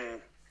put me in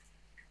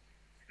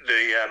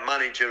the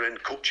manager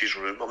and coach's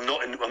room. I'm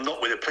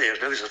not with the players.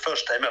 Now, this is the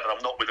first time ever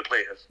I'm not with the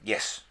players.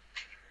 Yes.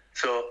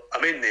 So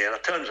I'm in there. I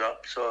turns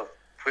up. So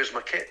where's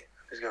my kit?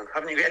 He's going,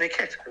 haven't you got any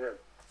kit? I went,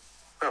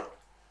 well,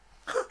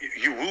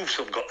 you Wolves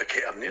have got the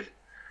kit, haven't you?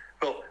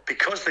 Well,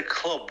 because the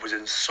club was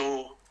in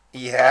so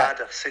bad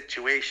a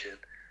situation,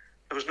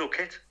 there was no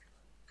kit.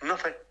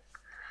 Nothing.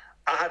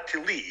 I had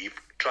to leave,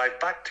 drive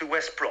back to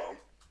West Brom,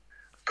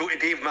 go to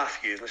Dave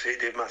Matthews and say to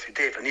Dave Matthews,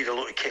 Dave, I need a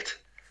lot of kit.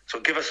 So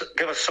give us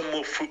some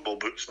more football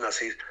boots. And I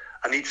said,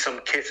 I need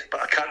some kit,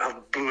 but I can't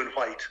have blue and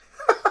white.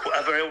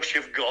 Whatever else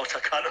you've got, I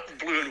can't have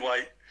blue and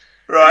white.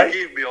 Right. And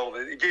he gave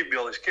me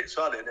all this kit.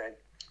 So I then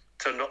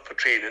turned up for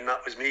training.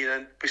 That was me.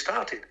 Then we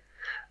started.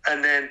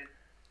 And then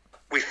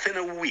within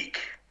a week,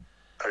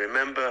 I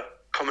remember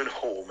coming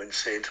home and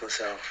saying to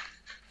myself,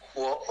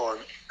 what on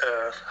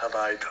earth have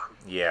I done?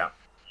 Yeah.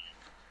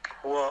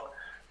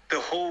 The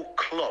whole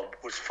club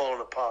was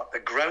falling apart. The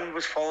ground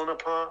was falling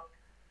apart.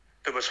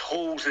 There was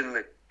holes in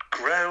the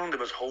ground. There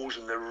was holes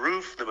in the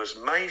roof. There was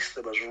mice.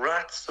 There was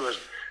rats. There was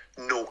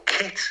no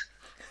kit.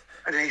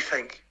 And then you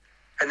think,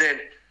 and then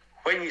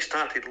when you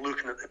started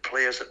looking at the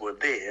players that were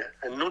there,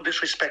 and no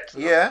disrespect to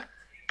them,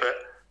 but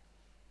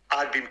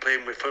I'd been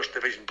playing with first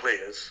division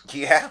players.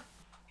 Yeah.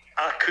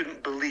 I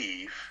couldn't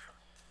believe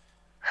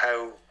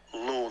how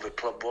low the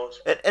club was.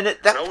 And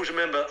I always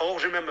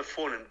remember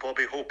phoning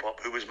Bobby Hope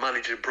up, who was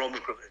manager of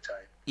Bromsgrove at the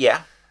time.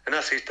 Yeah. And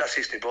I says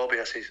to Bobby,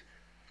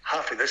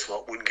 half of this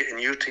lot wouldn't get in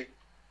your team.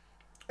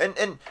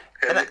 And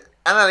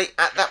Ali,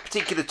 at that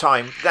particular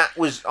time, that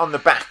was on the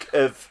back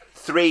of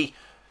 3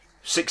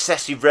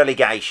 successive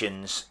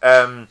relegations.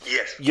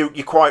 Yes. You're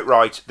quite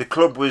right. The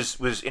club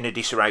was in a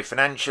disarray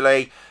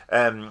financially.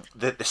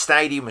 The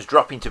stadium was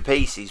dropping to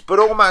pieces, but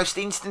almost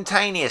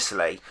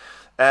instantaneously.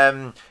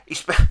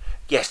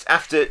 Yes,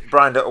 after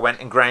Brian Little went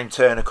and Graham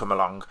Turner come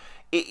along,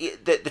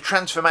 the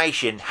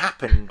transformation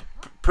happened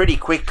pretty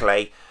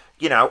quickly,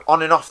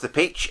 on and off the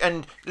pitch.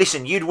 And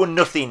listen, you'd won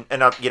nothing,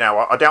 and I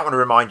don't want to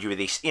remind you of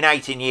this, in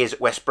 18 years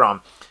at West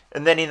Brom.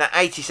 And then in that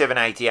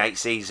 87-88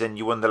 season,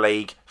 you won the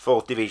league,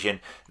 4th division.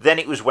 Then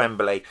it was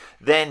Wembley.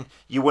 Then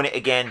you won it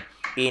again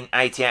in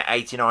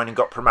 88-89 and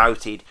got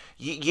promoted.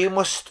 You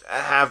must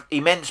have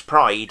immense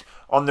pride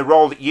on the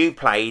role that you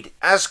played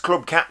as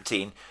club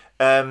captain,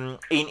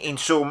 in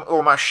some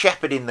almost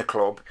shepherding the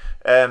club,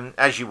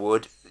 as you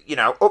would,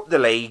 up the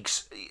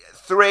leagues.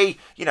 3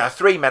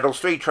 medals,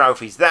 3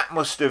 trophies. That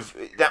must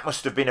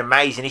have been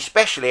amazing,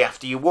 especially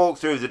after you walked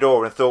through the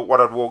door and thought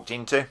what I'd walked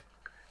into.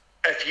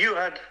 If you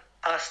had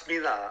asked me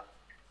that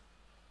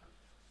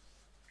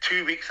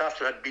 2 weeks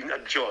after I'd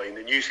joined,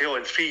 and you say,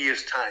 in 3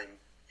 years' time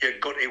you're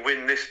going to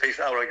win this,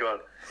 hour, I go,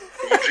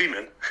 are you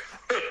dreaming?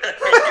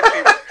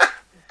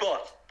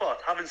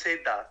 But having said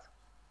that,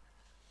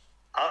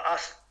 I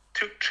asked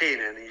took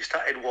training and you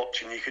started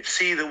watching, you could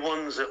see the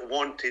ones that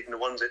wanted and the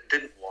ones that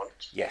didn't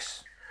want.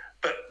 Yes.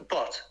 But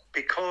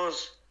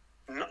because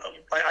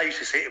I used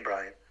to say to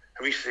Brian,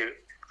 and we used to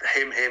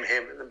say him,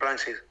 and Brian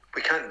says,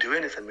 we can't do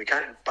anything. We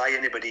can't buy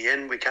anybody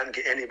in. We can't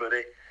get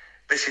anybody.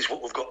 This is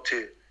what we've got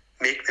to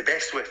make the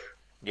best with.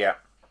 Yeah.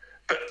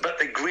 But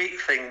the great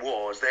thing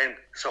was then,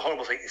 it's a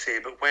horrible thing to say,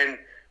 but when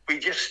we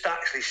just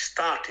actually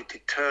started to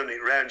turn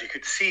it around, you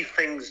could see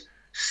things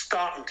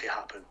starting to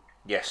happen.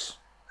 Yes.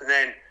 And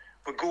then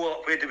we go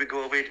up, where did we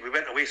go away? We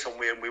went away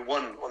somewhere and we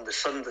won on the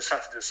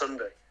Saturday,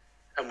 Sunday.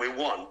 And we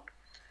won.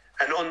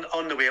 And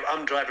on the way,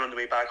 I'm driving on the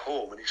way back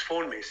home and he's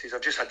phoned me. He says,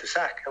 I've just had the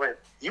sack. I went,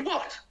 you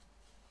what?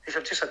 He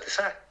said, I've just had the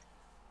sack.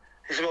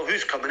 He said, well,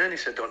 who's coming in? He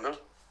said, don't know.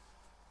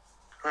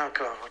 And I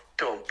go, I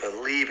don't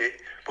believe it.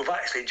 We've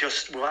actually,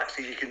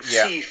 you can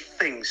see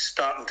things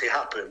starting to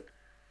happen.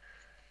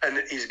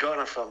 And he's gone,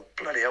 I thought,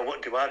 bloody hell,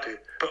 what do I do?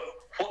 But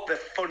what the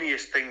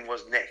funniest thing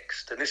was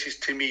next, and this is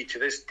to me to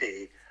this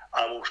day,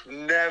 I will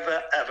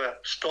never, ever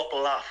stop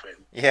laughing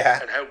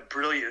at how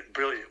brilliant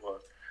it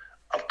was.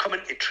 I've come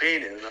into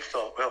training and I've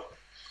thought, well,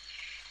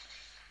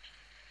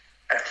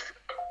 if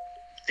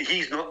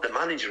he's not the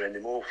manager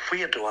anymore,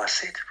 where do I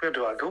sit? Where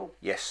do I go?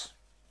 Yes.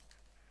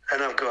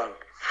 And I've gone,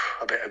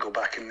 I better go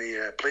back in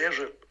the players'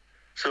 room.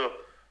 So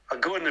I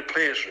go in the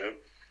players' room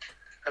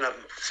and I'm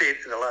saying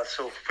to the lads,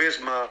 so where's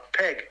my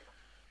peg?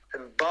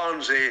 And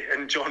Barnesy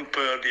and John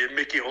Purdy and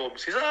Mickey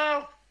Holmes says,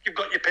 oh, you've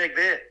got your peg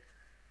there.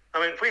 I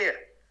went, where?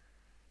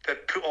 They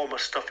put all my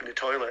stuff in the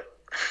toilet.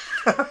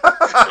 so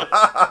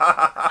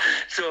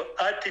I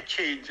had to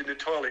change in the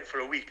toilet for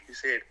a week. He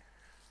said,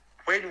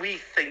 when we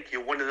think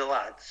you're one of the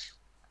lads,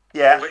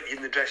 we'll let you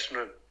in the dressing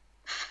room.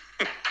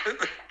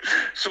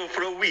 So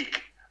for a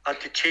week, I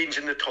had to change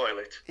in the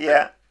toilet.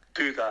 Yeah.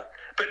 Do that.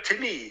 But to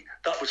me,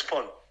 that was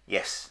fun.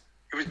 Yes.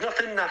 It was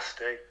nothing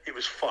nasty. It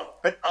was fun.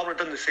 I would have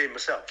done the same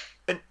myself.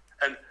 And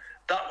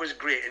that was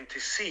great. And to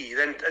see,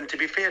 then, and to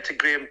be fair to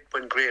Graham,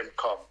 when Graham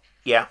come,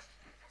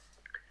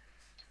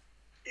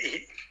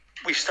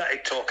 we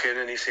started talking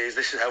and he says,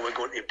 this is how we're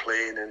going to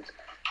play. And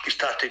he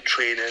started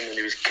training and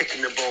he was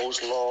kicking the balls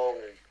long.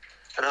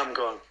 And I'm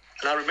going.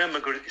 And I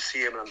remember going to see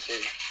him and I'm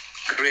saying,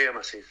 Graham,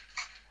 I says,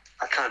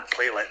 I can't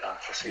play like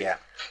that. I said,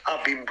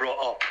 I've been brought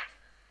up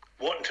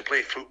wanting to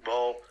play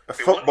football. A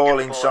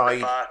footballing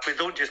side. We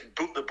don't just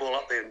boot the ball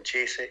up there and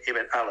chase it. He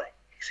went, Ali,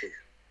 he says,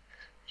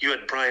 you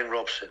had Brian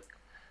Robson,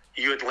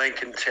 you had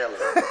Lincoln Teller,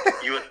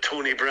 you had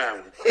Tony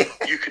Brown.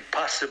 You could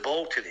pass the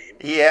ball to them.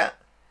 Yeah.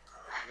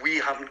 We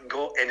haven't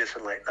got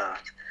anything like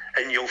that.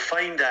 And you'll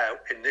find out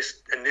in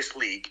this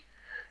league,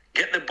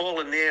 get the ball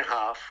in their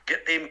half,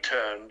 get them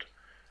turned,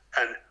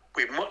 and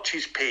with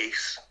Much's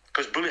pace,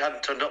 because Bully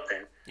hadn't turned up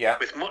then,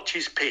 with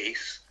Much's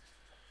pace,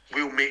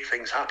 we'll make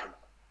things happen.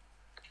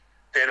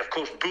 Then, of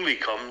course, Bully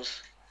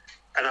comes,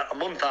 and a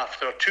month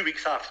after, or 2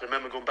 weeks after, I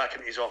remember going back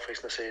into his office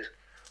and I says,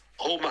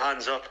 hold my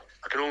hands up,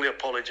 I can only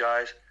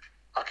apologise,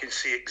 I can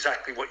see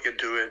exactly what you're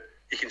doing,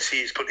 you can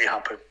see it's going to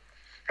happen.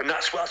 And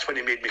that's when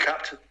he made me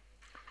captain.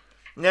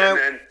 No. And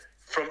then,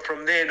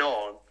 from then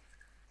on,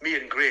 me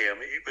and Graham,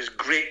 it was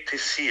great to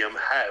see him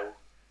how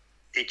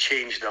he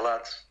changed the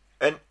lads.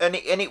 And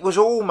it was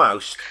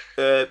almost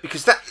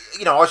because that,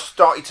 you know, I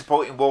started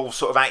supporting Wolves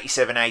sort of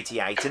 87,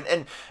 88,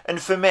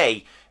 and for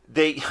me,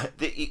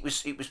 it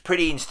was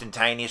pretty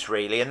instantaneous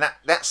really. And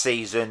that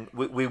season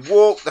we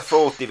walked the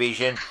 4th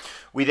division.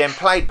 We then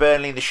played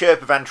Burnley in the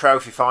Sherpa Van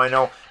Trophy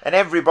final, and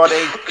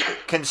everybody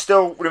can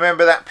still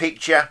remember that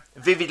picture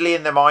vividly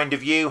in the mind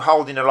of you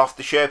holding aloft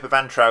the Sherpa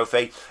Van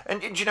Trophy.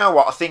 And do you know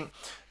what? I think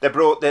they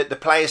brought the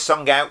players'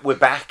 song out, "We're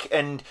Back,"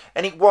 and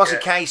it was a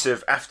case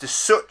of, after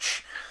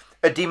such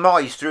a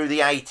demise through the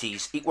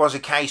 80s, it was a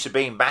case of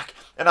being back.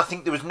 And I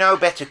think there was no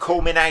better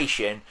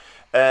culmination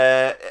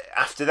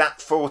after that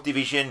 4th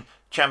division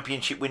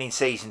championship winning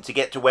season to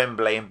get to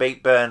Wembley and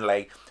beat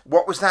Burnley.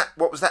 What was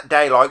that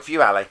day like for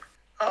you, Ali?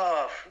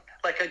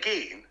 Like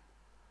again,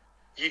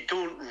 you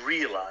don't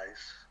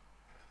realise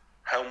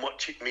how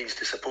much it means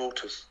to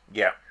supporters.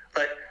 Yeah.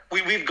 Like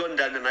we've gone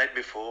down the night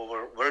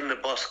before. We're in the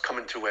bus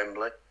coming to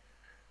Wembley,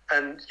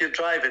 and you're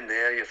driving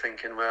there. You're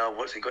thinking, well,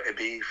 what's it got to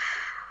be?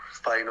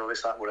 Final,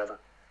 this, that, whatever.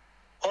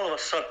 All of a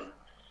sudden,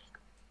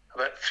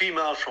 about 3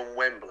 miles from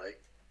Wembley,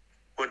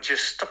 we're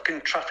just stuck in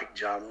traffic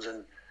jams,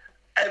 and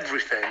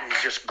everything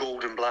is just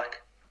gold and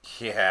black.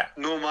 Yeah.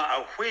 No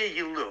matter where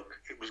you look,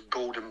 it was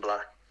gold and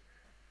black.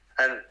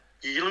 And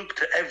you look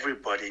to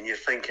everybody and you're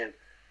thinking,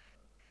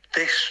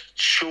 this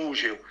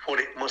shows you what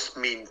it must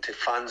mean to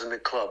fans in the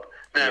club.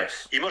 Now,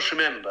 you must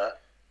remember,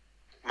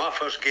 my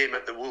first game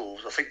at the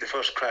Wolves, I think the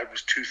first crowd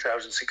was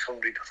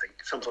 2,600, I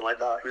think, something like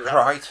that.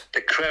 Right.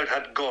 The crowd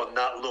had gone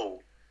that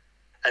low.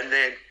 And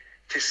then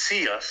to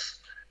see us,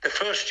 the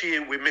first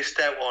year we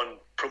missed out on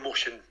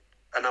promotion,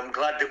 and I'm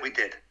glad that we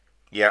did.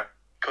 Yeah.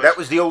 That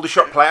was the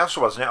Aldershot playoffs,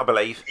 wasn't it, I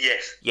believe?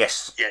 Yes.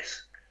 Yes.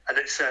 Yes. And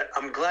it's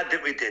I'm glad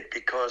that we did,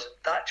 because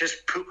that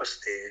just put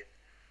us there.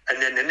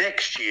 And then the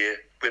next year,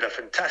 we had a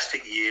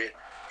fantastic year.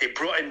 It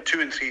brought in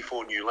 2 and 3,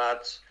 4 new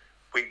lads.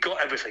 We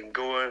got everything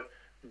going.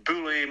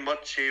 Bully,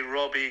 Mutchie,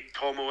 Robbie,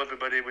 Tomo,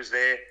 everybody was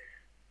there.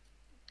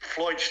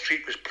 Floyd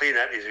Street was playing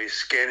out of his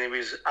skin. He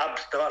was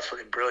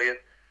absolutely brilliant.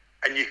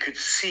 And you could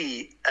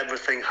see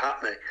everything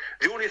happening.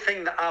 The only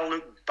thing that I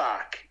look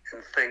back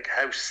and think,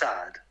 how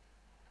sad.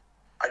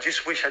 I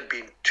just wish I'd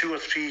been 2 or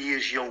 3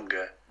 years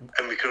younger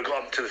and we could have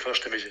got up to the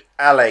First Division.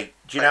 Ali,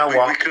 do you know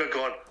what? We could have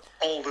gone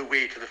all the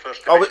way to the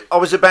First Division. I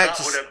was about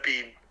to... That would have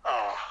been...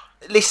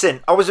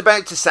 Listen, I was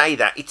about to say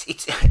that.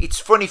 It's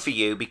funny for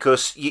you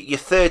because you're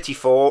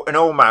 34 and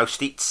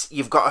almost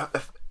you've got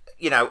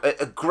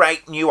a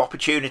great new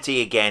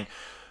opportunity again.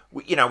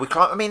 We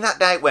can't... I mean, that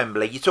day at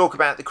Wembley, you talk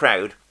about the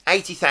crowd,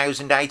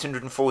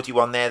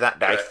 80,841 there that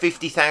day,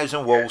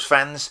 50,000 Wolves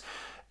fans,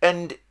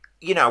 and...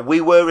 we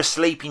were a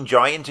sleeping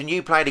giant and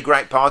you played a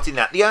great part in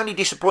that. The only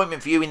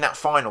disappointment for you in that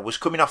final was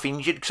coming off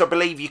injured because I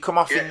believe you come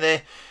off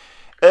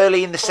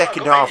early in the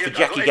second half for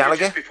Jackie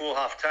Gallagher. Just before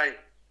half time.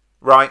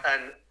 Right.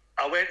 And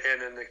I went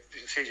in and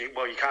he says,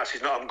 well, you can't. He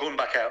says, no, I'm going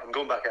back out.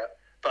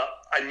 But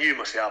I knew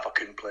myself I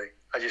couldn't play.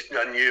 I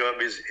knew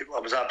I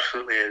was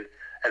absolutely in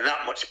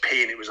that much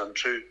pain. It was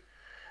untrue.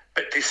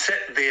 But to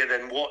sit there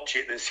and watch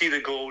it and see the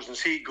goals and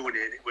see it going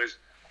in, it was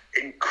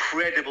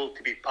incredible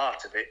to be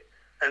part of it.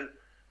 And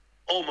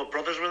all my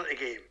brothers were at the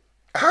game.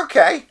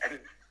 Okay. And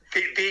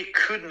they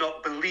could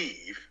not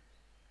believe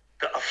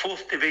that a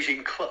 4th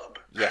Division club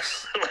like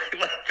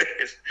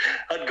this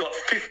had got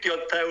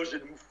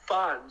 50,000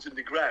 fans in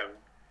the ground.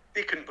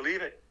 They couldn't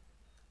believe it.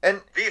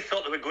 And they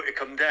thought they were going to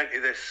come down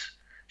to this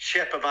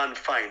Shepherd Van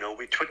final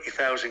with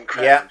 20,000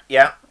 crowd.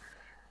 Yeah.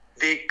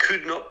 They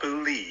could not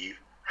believe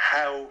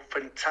how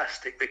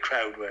fantastic the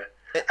crowd were.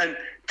 And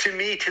to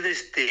me, to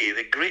this day,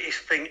 the greatest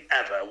thing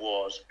ever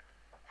was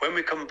when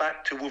we come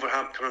back to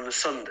Wolverhampton on the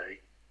Sunday,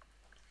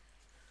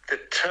 the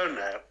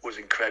turnout was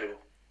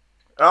incredible.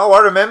 Oh,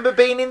 I remember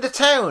being in the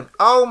town.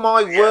 Oh,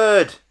 my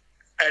word.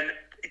 And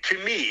to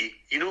me,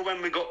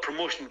 when we got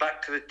promotion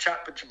back to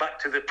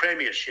the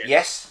Premiership.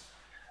 Yes.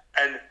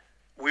 And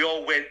we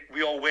all went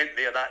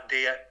there that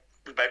day.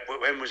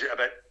 When was it?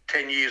 About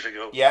 10 years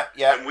ago. Yeah.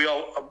 And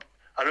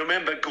I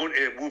remember going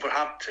to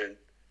Wolverhampton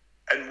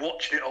and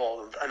watching it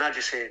all. And I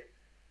just say,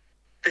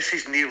 this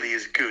is nearly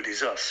as good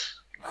as us.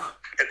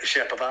 At the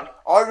Shepherd Van.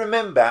 I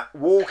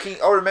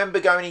remember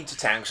going into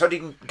town because I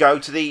didn't go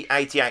to the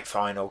 88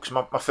 final because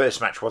my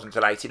first match wasn't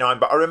till 89,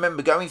 but I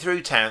remember going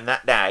through town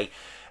that day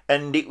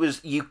and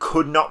you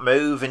could not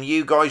move and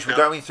you guys were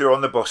going through on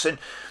the bus and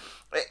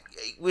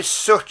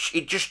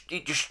it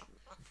just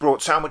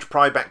brought so much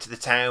pride back to the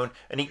town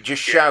and it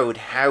just showed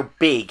how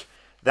big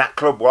that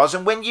club was.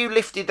 And when you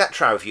lifted that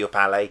trophy up,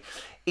 Ali,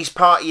 is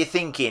part of you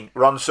thinking,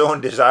 Ron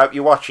Saunders, I hope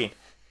you're watching?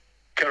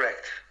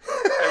 Correct.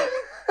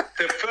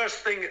 The first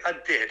thing I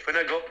did when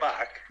I got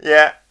back,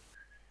 I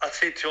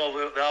said to all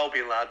the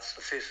Albion lads,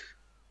 I says,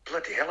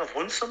 bloody hell, I've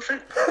won something.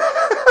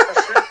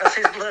 I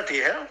says, bloody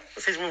hell. I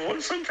says, we've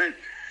won something.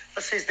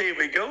 I says, there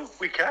we go,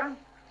 we can.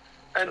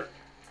 And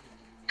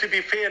to be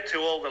fair to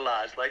all the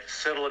lads, like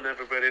Cyril and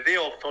everybody, they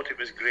all thought it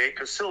was great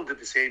because Cyril did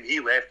the same. He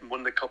left and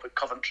won the cup at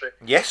Coventry.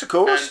 Yes, of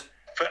course.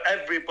 And for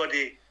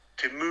everybody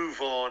to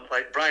move on,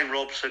 like Brian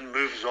Robertson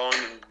moves on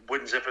and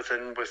wins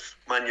everything with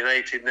Man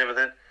United and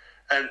everything.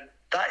 And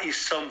that is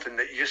something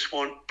that you just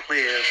want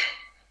players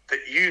that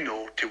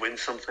to win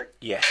something.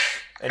 Yes.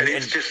 And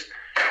it's just,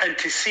 and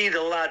to see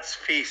the lads'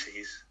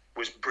 faces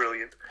was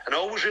brilliant. And I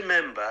always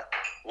remember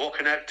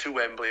walking out to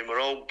Wembley and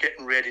we're all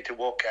getting ready to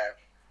walk out.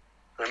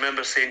 I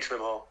remember saying to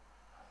them all,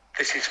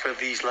 this is for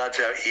these lads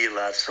out here,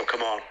 lads, so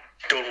come on,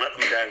 don't let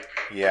them down.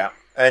 Yeah.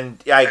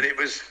 And it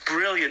was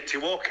brilliant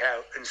to walk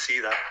out and see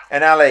that.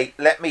 And Ali,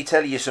 let me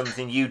tell you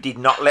something, you did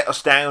not let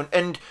us down.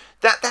 And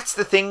that's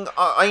the thing.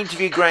 I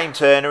interviewed Graham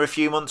Turner a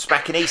few months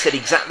back and he said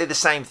exactly the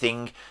same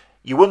thing.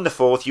 You won the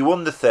 4th, you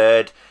won the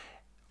 3rd.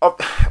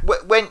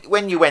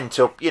 When you went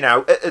up,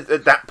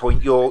 at that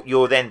point,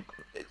 you're then,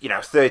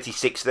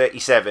 36,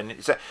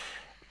 37.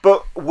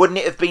 But wouldn't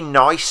it have been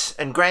nice,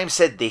 and Graham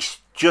said this,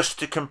 just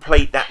to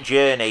complete that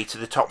journey to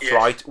the top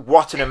flight?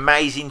 What an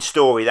amazing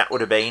story that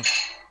would have been.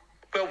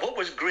 Well, what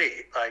was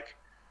great,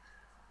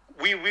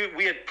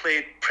 we had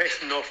played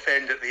Preston North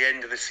End at the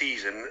end of the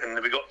season and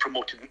we got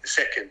promoted in the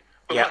second.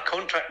 But my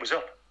contract was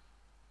up.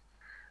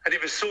 And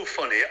it was so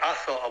funny, I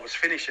thought I was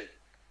finishing.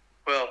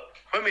 Well,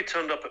 when we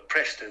turned up at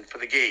Preston for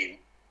the game,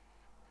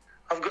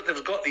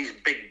 they've got these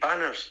big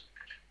banners,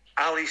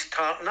 Ali's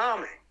Tartan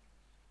Army.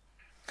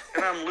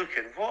 And I'm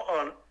looking, what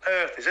on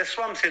earth is this?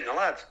 So I'm saying to the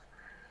lads,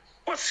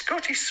 what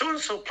Scottish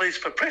so-and-so plays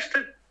for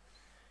Preston?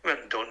 I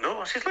went, don't know.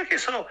 I said, look,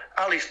 it's all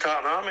Ali's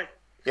Tartan Army.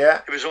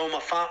 Yeah. It was all my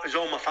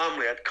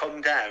family had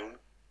come down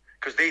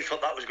because they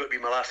thought that was going to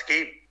be my last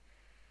game.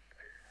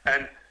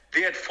 And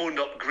they had phoned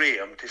up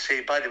Graham to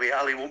say, by the way,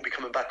 Ali won't be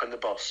coming back on the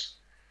bus.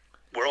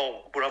 We're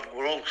all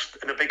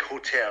in a big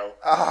hotel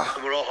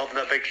and we're all having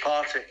a big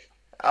party.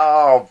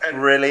 Oh, and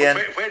brilliant.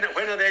 When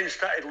I then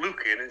started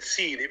looking and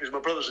seeing it was my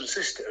brothers and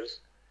sisters,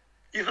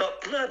 you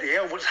thought, bloody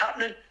hell, what's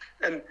happening?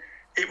 And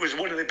it was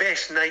one of the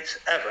best nights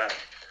ever.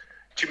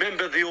 Do you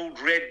remember the old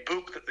red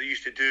book that they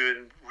used to do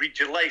and read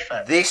your life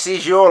at? This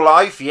is your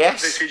life,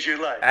 yes. This is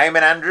your life.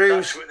 Eamon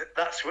Andrews.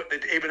 That's what they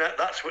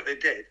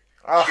did.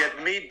 Oh. She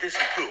had made this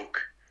book,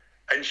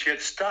 and she had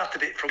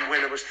started it from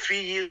when I was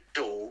 3 years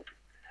old,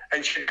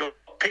 and she had got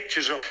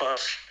pictures of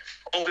us,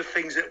 all the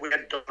things that we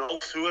had done all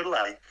through her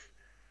life,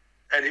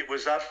 and it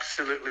was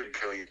absolutely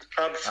brilliant.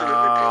 Absolutely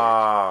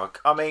brilliant.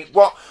 I mean,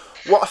 what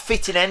a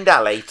fitting end,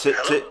 Ali,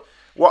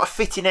 what a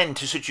fitting end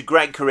to such a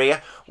great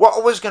career. What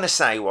I was going to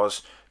say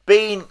was,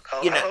 being,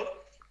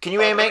 can you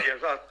hear me?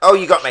 Oh,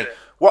 you got me.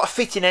 What a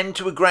fitting end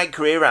to a great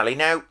career, Ali.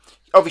 Now,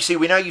 obviously,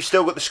 we know you've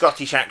still got the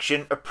Scottish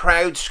accent, a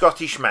proud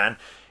Scottish man.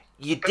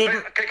 Can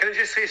I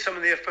just say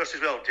something there first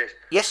as well, Jess?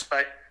 Yes.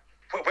 Like,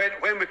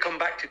 when we come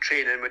back to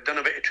training, we'd done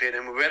a bit of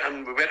training, we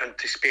went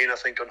into Spain, I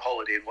think, on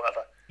holiday and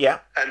whatever. Yeah.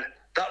 And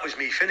that was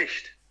me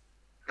finished.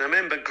 And I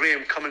remember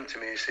Graham coming to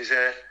me and says,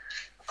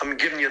 I'm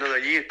giving you another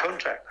year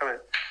contract. I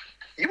went,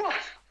 you what?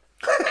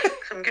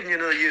 I'm giving you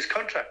another year's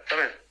contract. I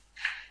went,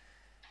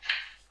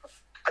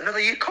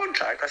 another year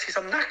contract? I says,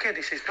 I'm knackered.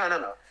 He says,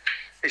 no.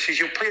 He says,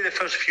 you'll play the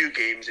first few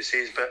games, he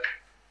says, but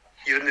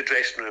you're in the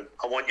dressing room.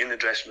 I want you in the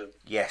dressing room.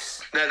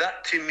 Yes. Now,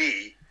 that to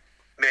me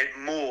meant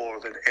more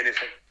than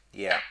anything.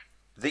 Yeah.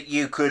 That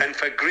you could... And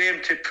for Graham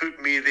to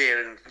put me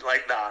there and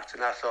like that,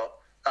 and I thought,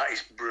 that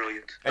is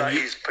brilliant. That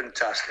is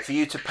fantastic. For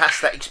you to pass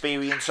that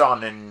experience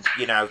on and,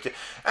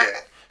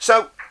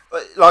 So,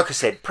 like I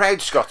said,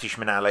 proud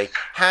Scottishman, Ali.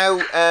 How,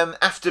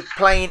 after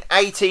playing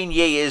 18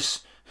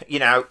 years,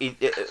 in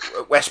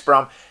West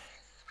Brom,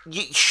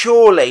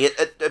 surely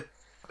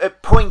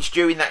at points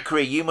during that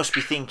career, you must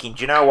be thinking,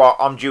 do you know what,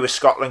 I'm due a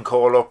Scotland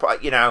call-up,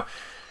 was you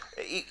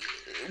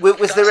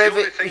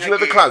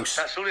ever close?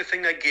 That's the only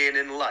thing again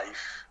in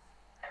life.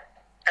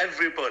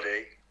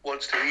 Everybody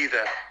wants to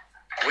either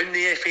win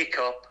the FA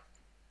Cup,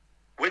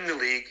 win the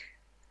league,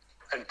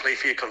 and play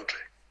for your country.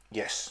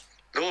 Yes.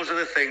 Those are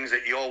the things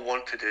that you all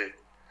want to do.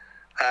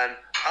 And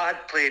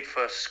I'd played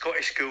for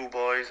Scottish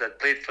schoolboys, I'd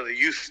played for the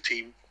youth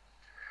team,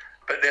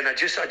 but then I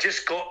just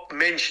got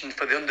mentioned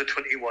for the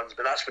under-21s,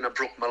 but that's when I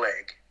broke my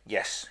leg.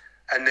 Yes.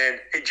 And then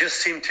it just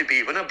seemed to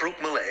be, when I broke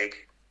my leg,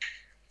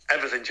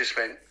 everything just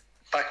went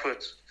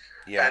backwards.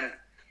 Yeah. And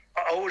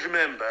I always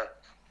remember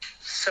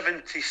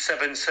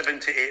 77,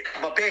 78.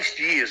 My best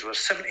years were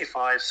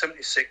 75,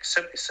 76,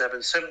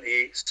 77,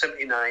 78,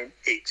 79,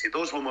 80.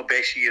 Those were my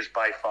best years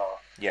by far.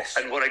 Yes.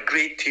 And what a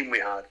great team we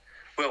had.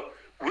 Well,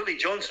 Willie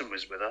Johnson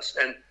was with us,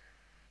 and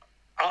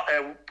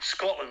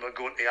Scotland were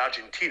going to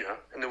Argentina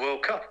in the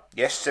World Cup.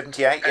 Yes,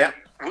 78, yeah.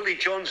 Willie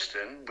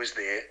Johnston was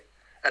there,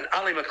 and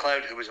Ali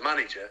McLeod, who was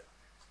manager,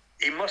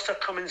 he must have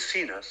come and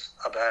seen us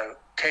about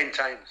 10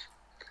 times.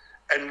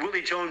 And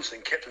Willie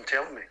Johnson kept on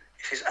telling me,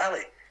 he says,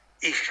 Ali,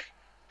 he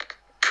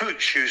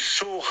puts you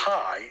so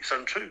high, it's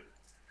untrue.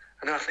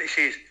 And I think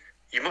he says,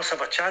 you must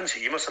have a chance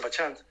here, you must have a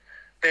chance.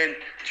 Then,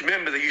 do you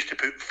remember they used to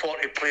put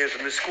 40 players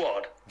in the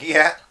squad?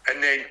 Yeah.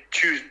 And then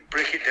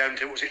break it down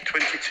to, was it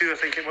 22, I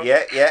think it was?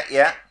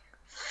 Yeah.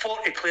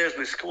 40 players in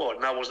the squad,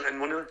 and I wasn't in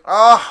one of them.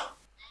 Oh.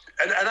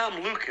 And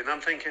I'm looking,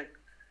 I'm thinking,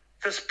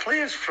 there's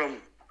players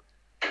from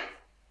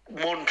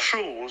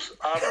Montrose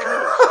are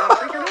pros. And I'm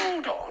thinking,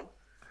 hold on.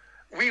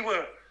 We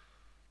were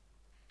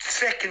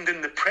second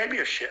in the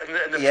Premiership,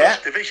 in the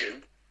first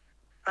division.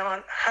 I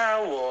went,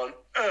 how on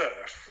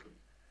earth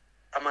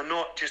am I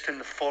not just in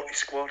the 40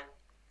 squad?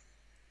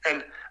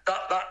 And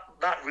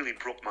that really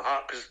broke my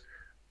heart, because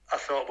I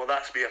thought, well,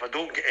 that's me. If I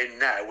don't get in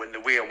now in the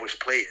way I was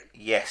playing,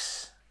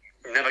 yes,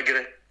 you never get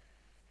in.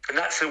 And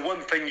that's the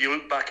one thing you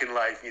look back in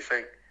life and you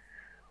think,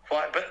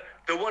 why? But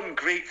the one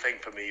great thing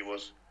for me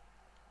was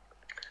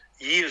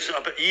years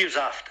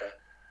after.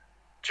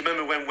 Do you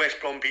remember when West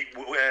Brom beat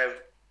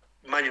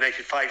Man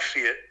United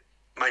 5-3 at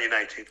Man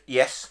United?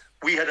 Yes.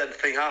 We had a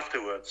thing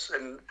afterwards,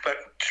 and but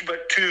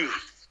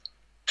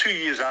 2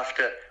 years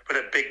after, we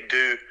had a big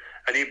do,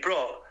 and he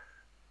brought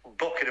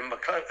Bucket and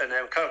McCart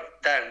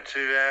down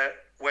to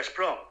West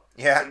Brom.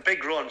 Yeah. And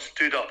Big Ron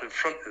stood up in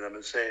front of them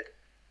and said,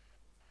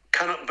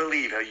 cannot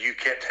believe how you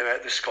kept him out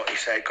of the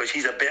Scottish side, because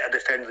he's a better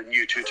defender than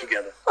you two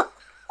together.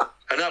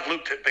 And I've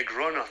looked at Big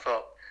Ron, I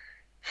thought,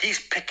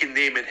 he's picking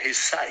them in his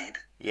side.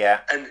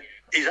 Yeah. And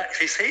he's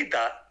actually said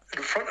that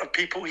in front of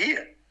people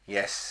here.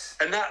 Yes.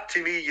 And that,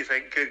 to me, you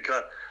think, good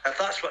God, if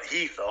that's what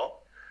he thought,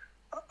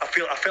 I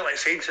felt like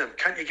saying to him,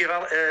 can't you give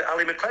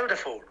Ali McLeod a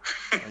phone?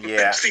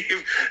 Yeah. see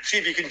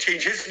if you can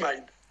change his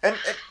mind. And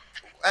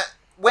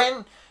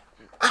when,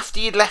 after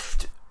you'd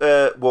left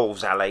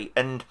Wolves, Ali,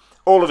 and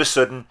all of a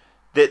sudden,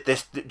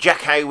 the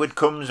Jack Hayward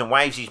comes and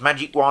waves his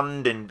magic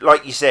wand, and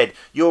like you said,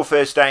 your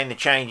first day in the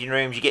changing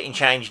rooms, you're getting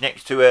changed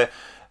next to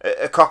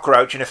a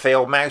cockroach and a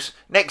field mouse.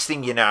 Next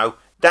thing you know,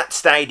 that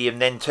stadium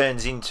then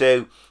turns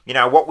into,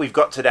 what we've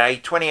got today,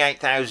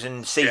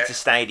 28,000 seater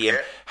stadium.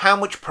 Yeah. How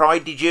much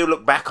pride did you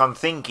look back on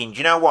thinking, do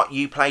you know what,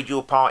 you played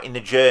your part in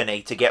the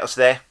journey to get us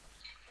there?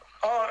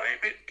 Oh,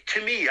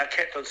 to me, I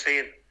kept on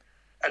saying,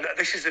 and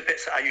this is the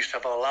bits that I used to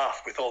have a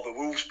laugh with all the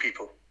Wolves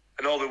people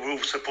and all the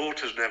Wolves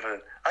supporters and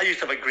everything. I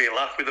used to have a great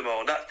laugh with them all.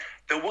 And that's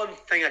the one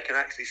thing I can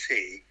actually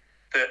say,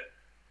 that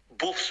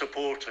both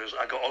supporters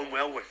I got on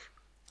well with.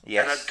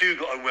 Yes. And I do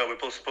get on well with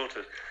both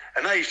supporters.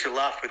 And I used to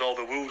laugh with all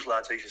the Wolves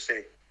lads. I used to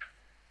say,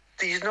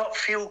 do you not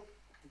feel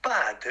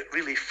bad that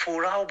really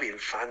four Albion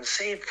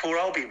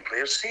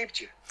players saved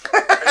you?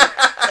 And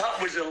that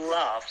was the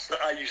laughs that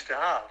I used to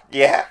have.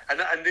 Yeah. And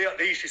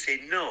they used to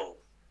say, no,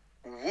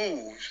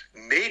 Wolves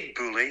made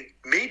Bully,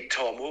 made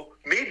Tomo,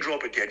 made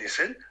Robert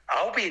Dennison.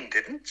 Albion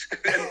didn't.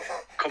 And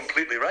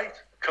completely right.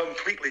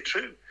 Completely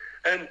true.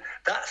 And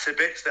that's the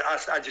bits that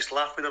I just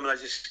laugh with them and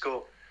I just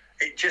go,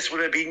 it just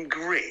would have been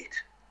great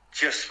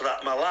just for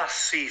that, my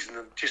last season,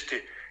 and just to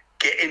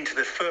get into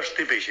the first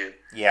division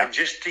and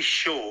just to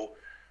show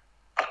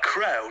a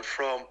crowd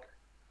from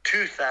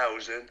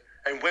 2,000,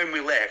 and when we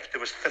left, there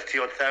was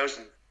 50-odd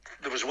thousand.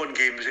 There was one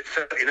game, was it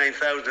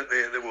 39,000 at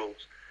the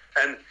Wolves?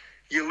 And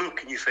you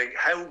look and you think,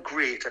 how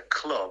great a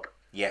club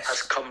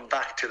has come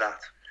back to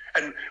that.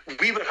 And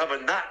we were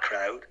having that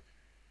crowd,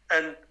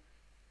 and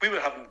we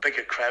were having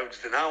bigger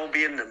crowds than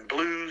Albion and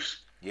Blues.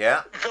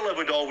 Yeah. Villa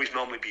would always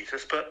normally beat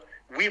us, but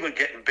we were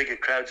getting bigger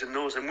crowds than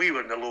those, and we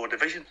were in the lower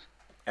divisions.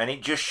 And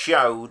it just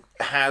showed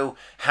how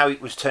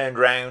it was turned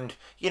round.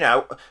 You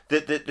know,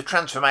 the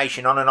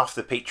transformation on and off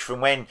the pitch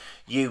from when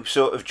you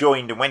sort of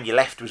joined and when you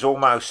left was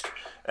almost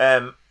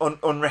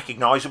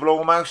unrecognisable,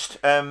 almost.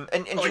 And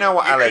you know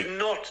what, Ali?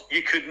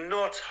 You could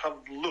not have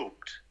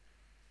looked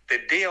the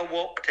day I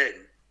walked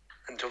in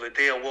until the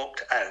day I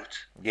walked out.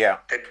 Yeah.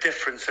 The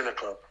difference in a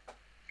club.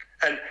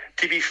 And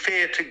to be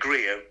fair to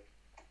Graham,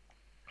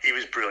 he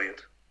was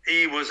brilliant.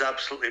 He was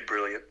absolutely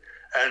brilliant.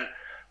 And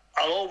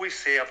I'll always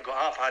say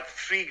I've had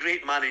three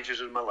great managers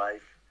in my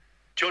life: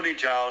 Johnny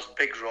Giles,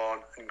 Big Ron,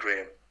 and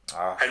Graham.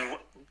 Oh. And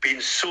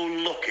being so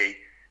lucky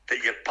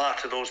that you're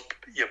part of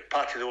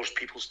those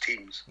people's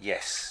teams.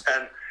 Yes.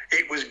 And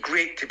it was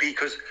great to be,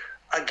 because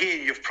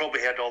again, you've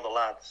probably heard all the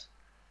lads.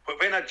 But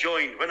when I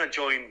joined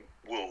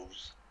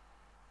Wolves,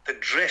 the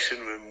dressing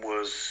room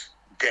was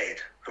dead.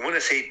 And when I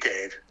say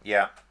dead,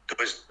 there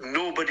was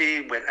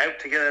nobody went out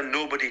together,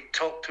 nobody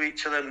talked to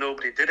each other,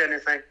 nobody did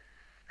anything.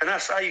 And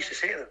I used to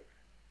say to them,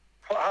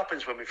 what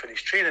happens when we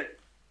finish training?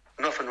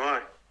 Nothing,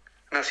 why?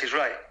 And I says,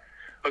 right,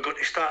 we're going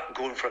to start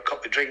going for a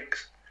couple of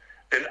drinks.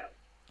 Then,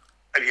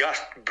 if you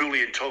asked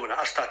Bully and Tom,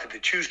 I started the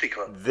Tuesday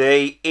Club.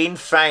 The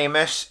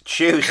infamous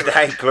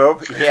Tuesday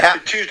Club, yeah.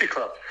 The Tuesday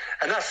Club.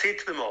 And I said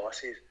to them all, I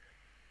said,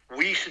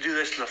 we used to do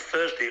this on a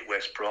Thursday at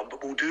West Brom,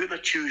 but we'll do it on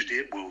a Tuesday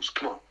at Wolves.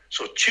 Come on.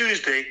 So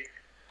Tuesday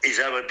is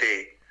our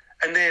day.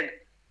 And then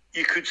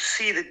you could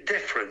see the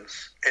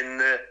difference in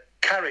the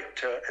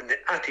character and the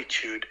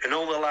attitude and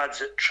all the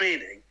lads at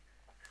training,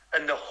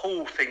 and the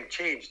whole thing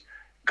changed.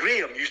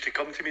 Graham used to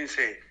come to me and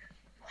say,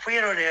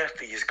 where on earth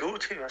do you go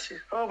to? I said,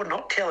 oh, we're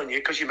not telling you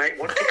because you might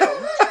want to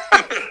come.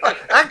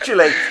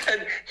 Actually.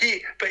 And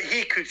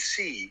he could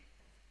see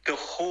the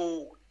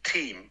whole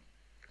team,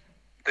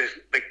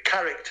 the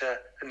character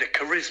and the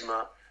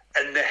charisma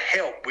and the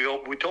help.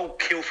 We'd all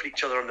kill for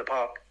each other on the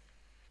park.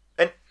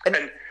 And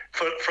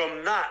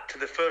from that to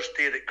the first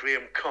day that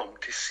Graham come,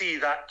 to see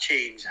that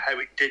change, how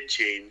it did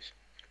change,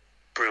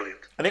 brilliant.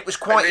 And it was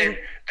quite... And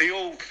then the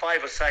old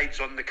five-a-sides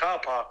on the car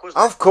park,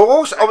 wasn't it? Of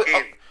course. All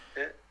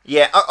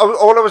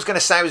I was going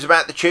to say was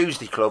about the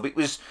Tuesday Club. It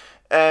was,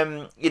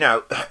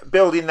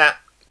 building that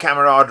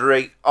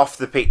camaraderie off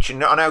the pitch.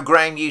 And I know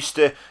Graham used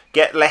to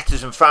get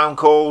letters and phone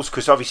calls,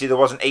 because obviously there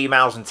wasn't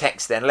emails and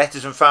text then.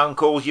 Letters and phone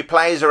calls, your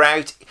players are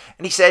out.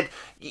 And he said,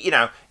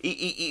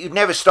 you'd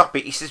never stop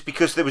it. He says,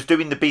 because they was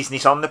doing the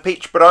business on the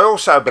pitch. But I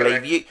also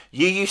believe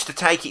you used to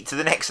take it to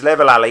the next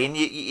level, Ali. And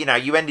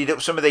you ended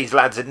up, some of these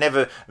lads had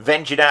never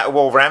ventured out of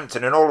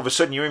Wolverhampton, and all of a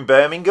sudden you're in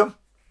Birmingham.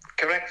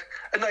 Correct.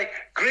 And like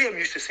Graham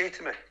used to say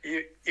to me,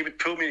 he would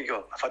pull me and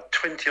go, I've had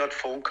 20-odd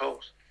phone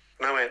calls.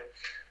 And I went,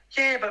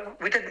 yeah, but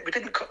we didn't.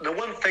 The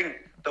one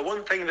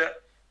thing that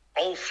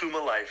all through my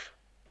life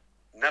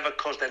never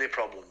caused any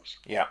problems.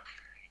 Yeah.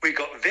 We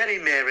got very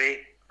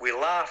merry, we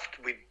laughed,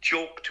 we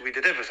joked, we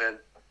did everything,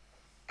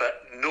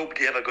 but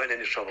nobody ever got in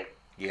any trouble.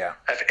 Yeah.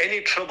 If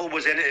any trouble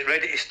was in it,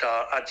 ready to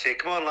start, I'd say,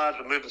 come on lads,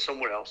 we're moving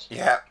somewhere else.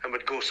 Yeah. And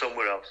we'd go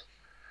somewhere else.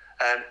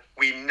 And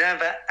we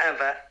never,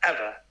 ever,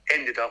 ever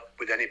ended up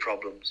with any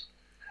problems.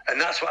 And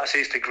that's what I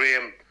say to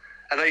Graham.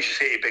 And I used to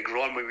say to Big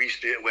Ron when we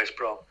used to do it at West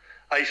Brom,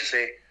 I used to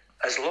say,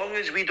 as long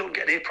as we don't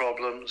get any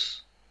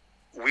problems,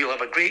 we'll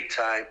have a great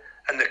time.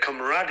 And the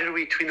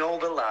camaraderie between all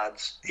the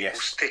lads, it will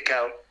stick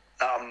out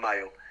at a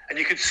mile. And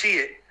you could see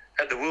it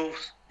at the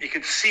Wolves. You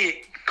could see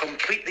it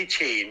completely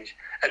change.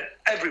 And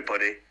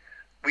everybody,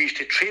 we used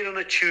to train on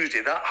a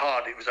Tuesday that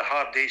hard. It was a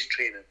hard day's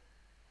training.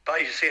 But I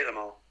used to say to them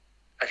all,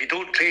 if you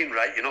don't train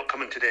right, you're not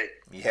coming today.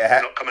 Yeah.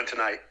 You're not coming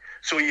tonight.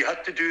 So you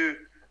had to do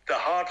the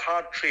hard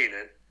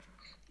training,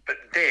 but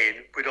then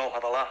we'd all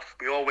have a laugh.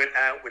 We all went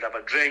out, we'd have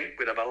a drink,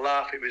 we'd have a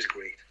laugh. It was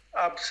great.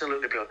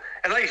 Absolutely brilliant.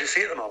 And I used to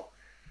say to them all,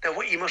 now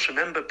what you must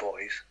remember,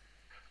 boys,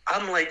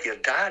 I'm like your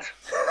dad.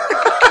 You've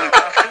got to look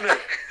after me.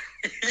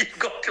 You've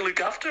got to look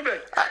after me.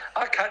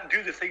 I can't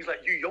do of things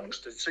like you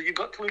youngsters, so you've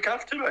got to look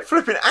after me.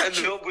 Flipping,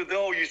 actually. And they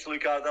all used to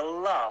look after. The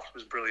laugh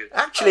was brilliant.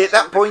 Actually, at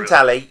that point,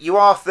 Ali, you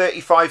are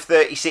 35,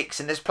 36,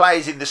 and there's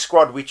players in the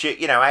squad which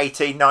are,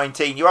 18,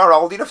 19. You are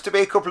old enough to be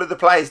a couple of the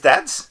players'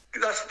 dads.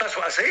 That's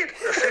what I said.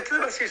 I said to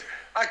them,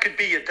 I could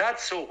be your dad,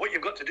 so what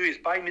you've got to do is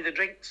buy me the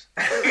drinks.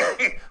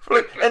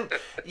 And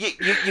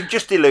you've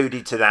just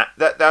alluded to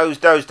that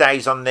those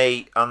days on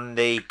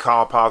the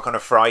car park on a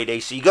Friday.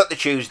 So you got the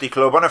Tuesday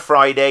club on a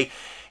Friday.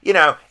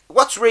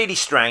 What's really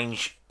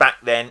strange back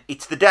then,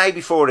 it's the day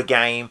before a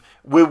game.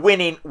 We're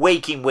winning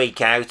week in,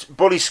 week out.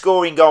 Bully's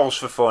scoring goals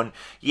for fun.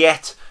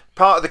 Yet,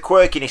 part of the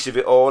quirkiness of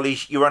it all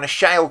is you're on a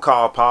shale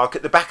car park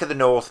at the back of the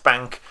North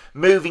Bank,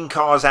 moving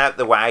cars out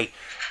the way.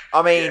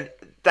 I mean,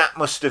 that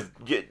must have,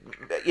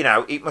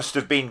 it must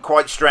have been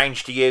quite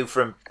strange to you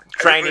from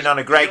training on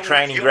a great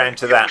training ground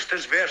to that.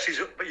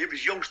 It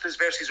was youngsters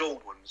versus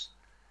old ones.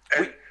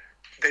 And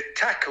the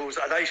tackles,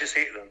 and I used to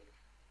say to them,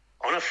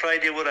 on a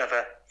Friday or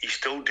whatever, you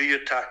still do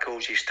your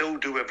tackles, you still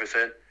do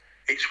everything.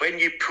 It's when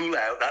you pull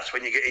out, that's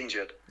when you get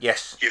injured.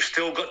 Yes. You've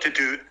still got to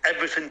do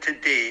everything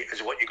today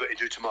as what you've got to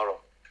do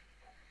tomorrow.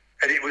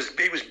 And it was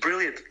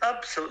brilliant,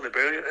 absolutely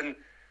brilliant. And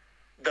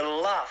the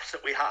laughs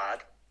that we had,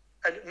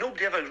 and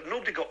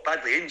nobody got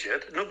badly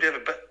injured.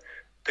 But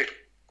the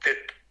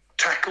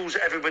tackles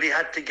that everybody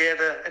had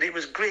together, and it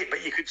was great.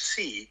 But you could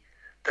see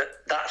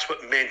that's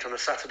what it meant on a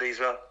Saturday as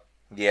well.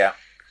 Yeah.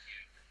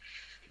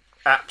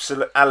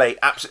 Absolutely, Ali.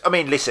 I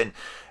mean, listen,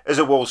 as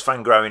a Wolves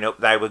fan growing up,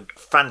 they were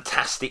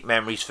fantastic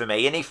memories for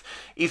me. And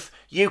if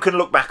you can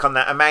look back on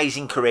that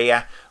amazing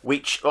career,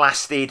 which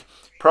lasted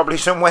probably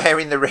somewhere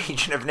in the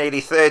region of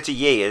nearly 30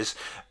 years,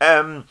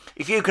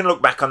 if you can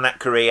look back on that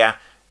career,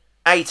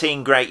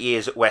 18 great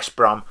years at West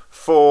Brom,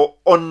 4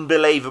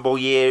 unbelievable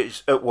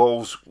years at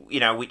Wolves,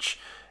 which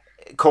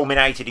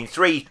culminated in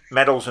 3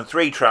 medals and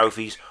 3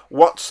 trophies.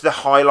 What's the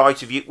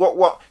highlight of you?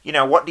 What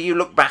do you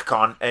look back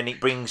on and it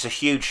brings a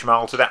huge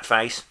smile to that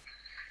face?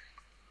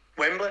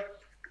 Wembley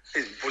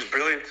was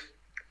brilliant.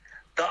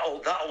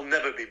 That'll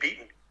never be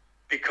beaten,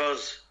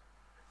 because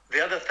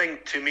the other thing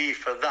to me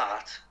for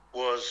that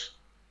was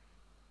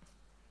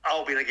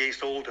Albion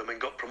against Oldham and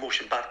got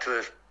promotion back to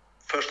the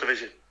First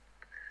Division,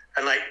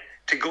 and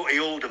to go to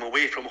Oldham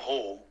away from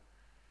home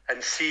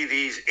and see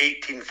these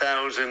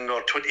 18,000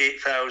 or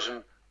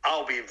 28,000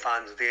 Albion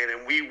fans there,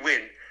 and we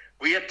win.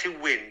 We had to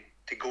win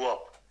to go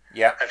up.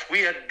 Yeah. If we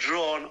had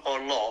drawn or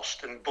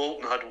lost and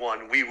Bolton had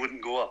won, we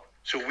wouldn't go up.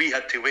 So we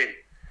had to win.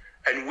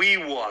 And we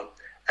won.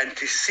 And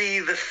to see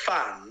the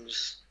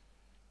fans,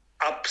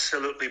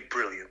 absolutely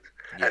brilliant.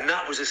 Yeah. And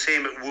that was the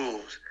same at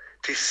Wolves.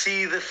 To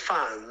see the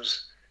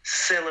fans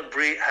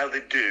celebrate how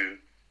they do,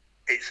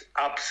 it's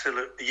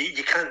absolutely,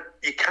 you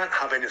can't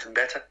have anything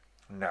better.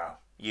 No,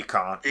 you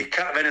can't. You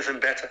can't have anything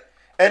better.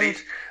 And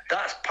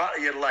that's part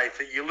of your life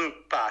that you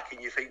look back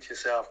and you think to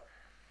yourself,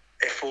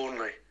 if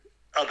only.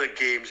 Other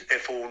games,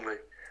 if only.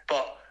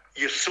 But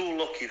you're so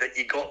lucky that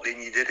you got there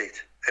and you did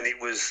it. And it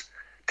was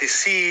to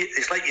see,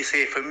 it's like you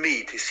say, for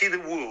me, to see the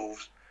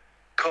Wolves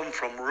come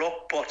from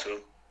rock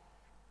bottom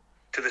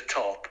to the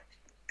top,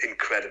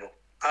 incredible.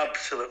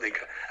 Absolutely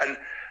incredible. And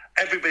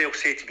everybody will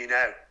say to me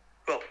now,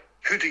 well,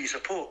 who do you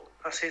support?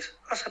 I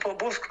support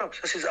both clubs.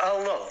 I says, I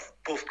love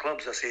both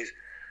clubs. I says,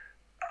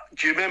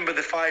 do you remember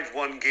the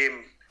 5-1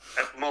 game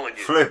at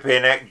Molyneux?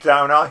 Flipping heck,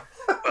 don't I?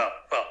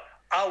 well,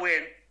 I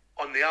went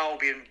on the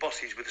Albion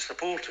buses with the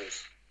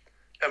supporters,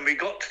 and we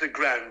got to the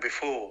ground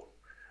before,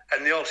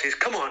 and they all says,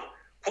 come on,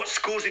 what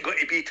score's it got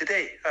to be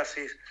today? I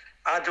says,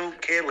 I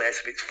don't care less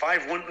if it's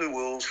 5-1 to the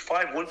Wolves,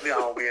 5-1 to the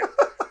Albion.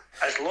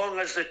 As long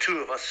as the two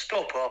of us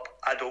stop up,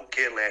 I don't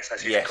care less. I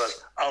says, yes.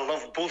 Because I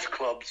love both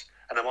clubs,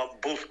 and I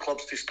want both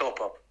clubs to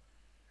stop up.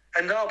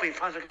 And the Albion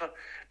fans are going,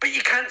 but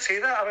you can't say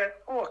that. I went,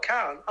 I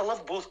can. I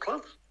love both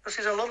clubs. I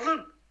says, I love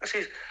them. I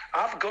says,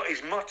 I've got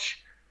as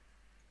much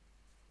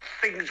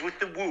things with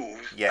the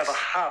Wolves yes. as I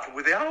have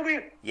with the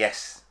Albion.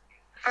 Yes.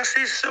 I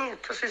says,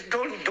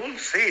 don't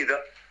say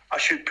that I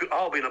should put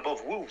Albion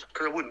above Wolves,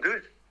 because I wouldn't do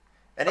it.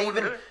 And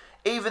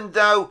even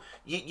though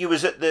you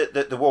was at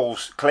the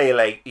Wolves,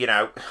 clearly,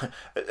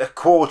 a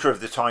quarter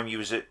of the time you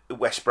was at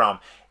West Brom,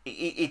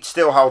 it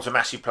still holds a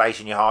massive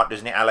place in your heart,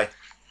 doesn't it, Ali?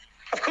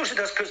 Of course it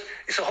does, because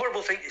it's a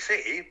horrible thing to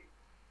say,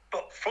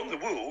 but from the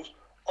Wolves,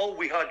 all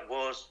we had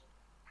was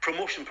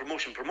promotion.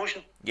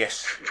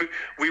 Yes.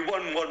 We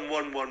won.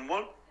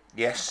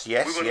 Yes.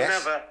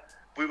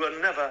 We were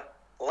never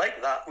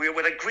like that. We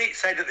were a great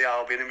side at the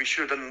Albion, and we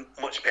should have done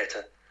much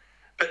better.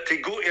 But to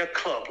go to a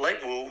club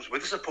like Wolves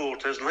with the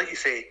supporters, and like you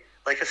say,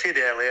 like I said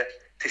earlier,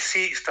 to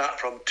see it start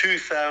from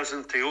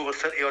 2,000 to over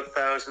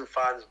 30,000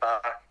 fans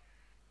back,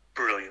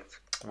 brilliant.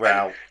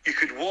 Wow. And you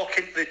could walk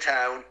into the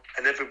town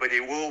and everybody,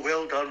 whoa,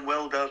 well done.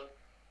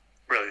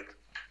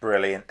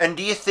 Brilliant. And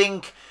do you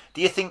think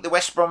the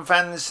West Brom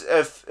fans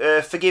have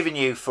forgiven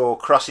you for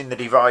crossing the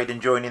divide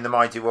and joining the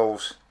mighty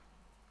Wolves?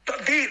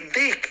 But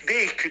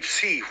they could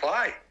see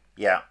why.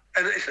 Yeah.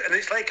 And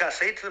it's like I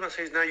say to them, I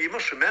say, now you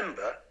must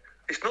remember,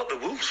 it's not the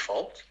Wolves'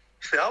 fault,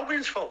 it's the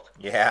Albion's fault.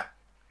 Yeah.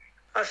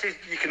 I say,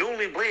 you can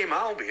only blame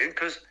Albion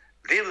because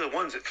they were the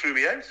ones that threw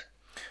me out.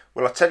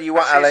 Well, I'll tell you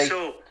what, Ali.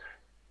 So,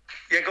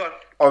 yeah, go on.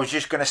 I was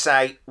just going to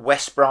say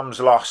West Brom's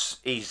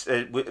loss is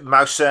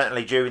most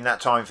certainly during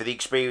that time for the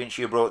experience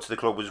you brought to the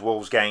club was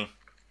Wolves' gain.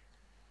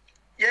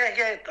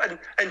 Yeah,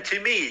 and to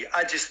me,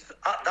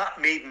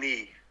 that made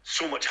me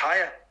so much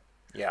higher.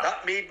 Yeah.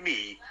 That made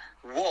me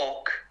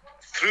walk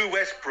through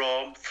West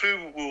Brom,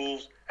 through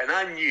Wolves, and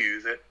I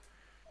knew that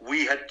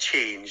we had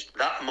changed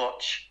that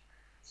much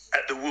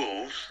at the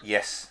Wolves.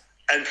 Yes.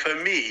 And for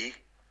me,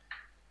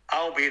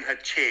 Albion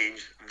had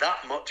changed that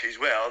much as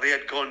well. They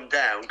had gone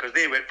down because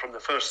they went from the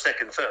first,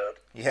 second, third.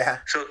 Yeah.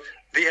 So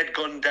they had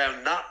gone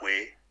down that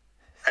way,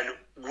 and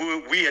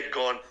we had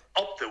gone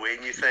up the way.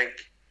 And you think,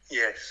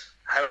 yes,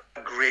 how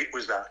great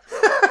was that?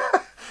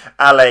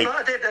 Ali. But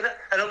I did,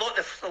 and a lot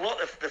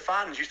of the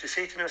fans used to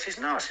say to me, I says,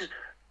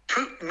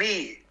 put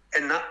me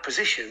in that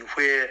position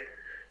where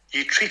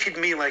you treated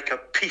me like a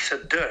piece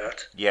of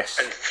dirt. Yes.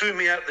 And threw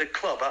me out of the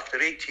club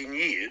after 18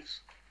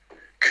 years.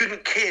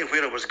 Couldn't care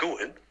where I was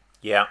going.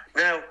 Yeah.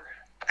 Now,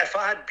 if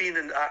I had been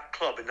in that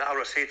club and I would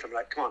have said to them,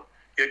 like, come on,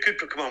 you're good,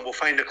 but come on, we'll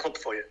find a club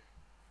for you.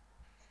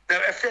 Now,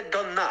 if they'd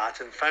done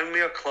that and found me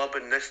a club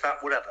and this,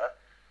 that, whatever,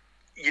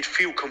 you'd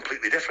feel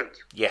completely different.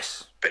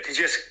 Yes. But to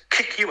just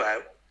kick you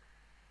out,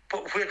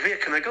 but where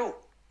can I go?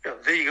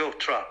 There you go,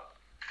 try.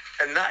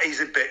 And that is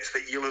the bits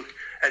that you look,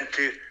 and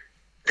to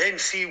then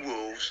see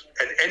Wolves,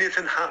 and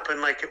anything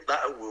happen like that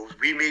at Wolves,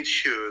 we made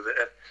sure that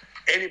if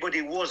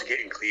anybody was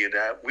getting cleared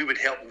out, we would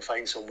help them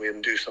find somewhere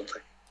and do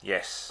something.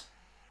 Yes.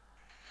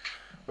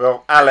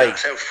 Well, Ali.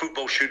 That's how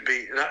football should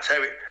be, and that's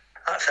how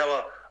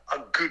a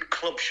good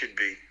club should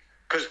be.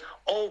 Because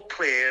all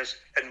players,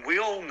 and we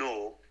all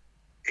know,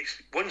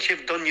 it's once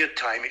you've done your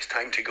time, it's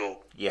time to go.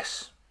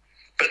 Yes.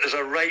 But there's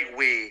a right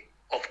way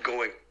of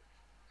going.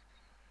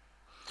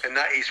 And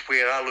that is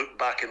where I look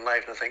back in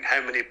life and I think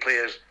how many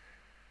players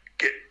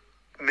get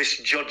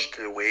misjudged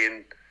in a way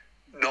and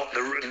not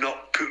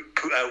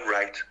put out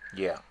right.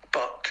 Yeah.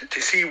 But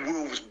to see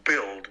Wolves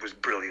build was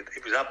brilliant.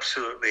 It was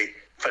absolutely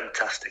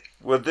fantastic.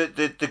 Well,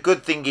 the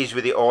good thing is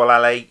with it all,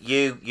 Ali,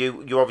 you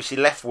obviously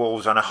left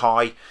Wolves on a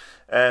high.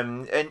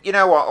 And you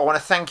know what? I want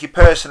to thank you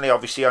personally,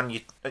 obviously, on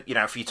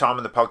for your time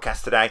on the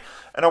podcast today.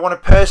 And I want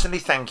to personally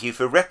thank you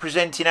for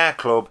representing our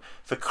club,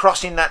 for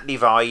crossing that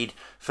divide,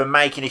 for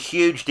making a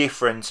huge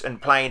difference and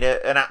playing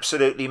an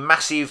absolutely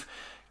massive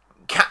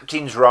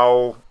captain's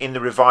role in the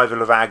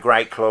revival of our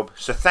great club.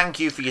 So thank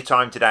you for your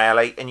time today,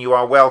 Ali, and you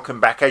are welcome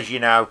back, as you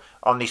know,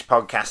 on this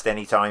podcast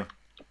anytime.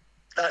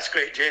 That's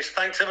great, Jace.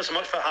 Thanks ever so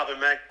much for having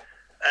me.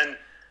 And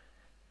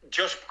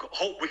just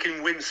hope we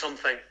can win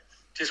something.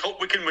 Just hope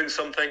we can win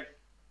something.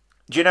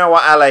 Do you know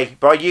what, Ali?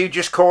 By you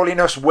just calling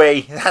us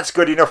we, that's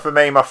good enough for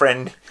me, my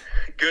friend.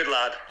 Good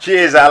lad.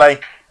 Cheers, Ali.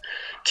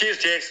 Cheers,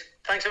 Jace.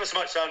 Thanks ever so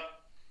much, son.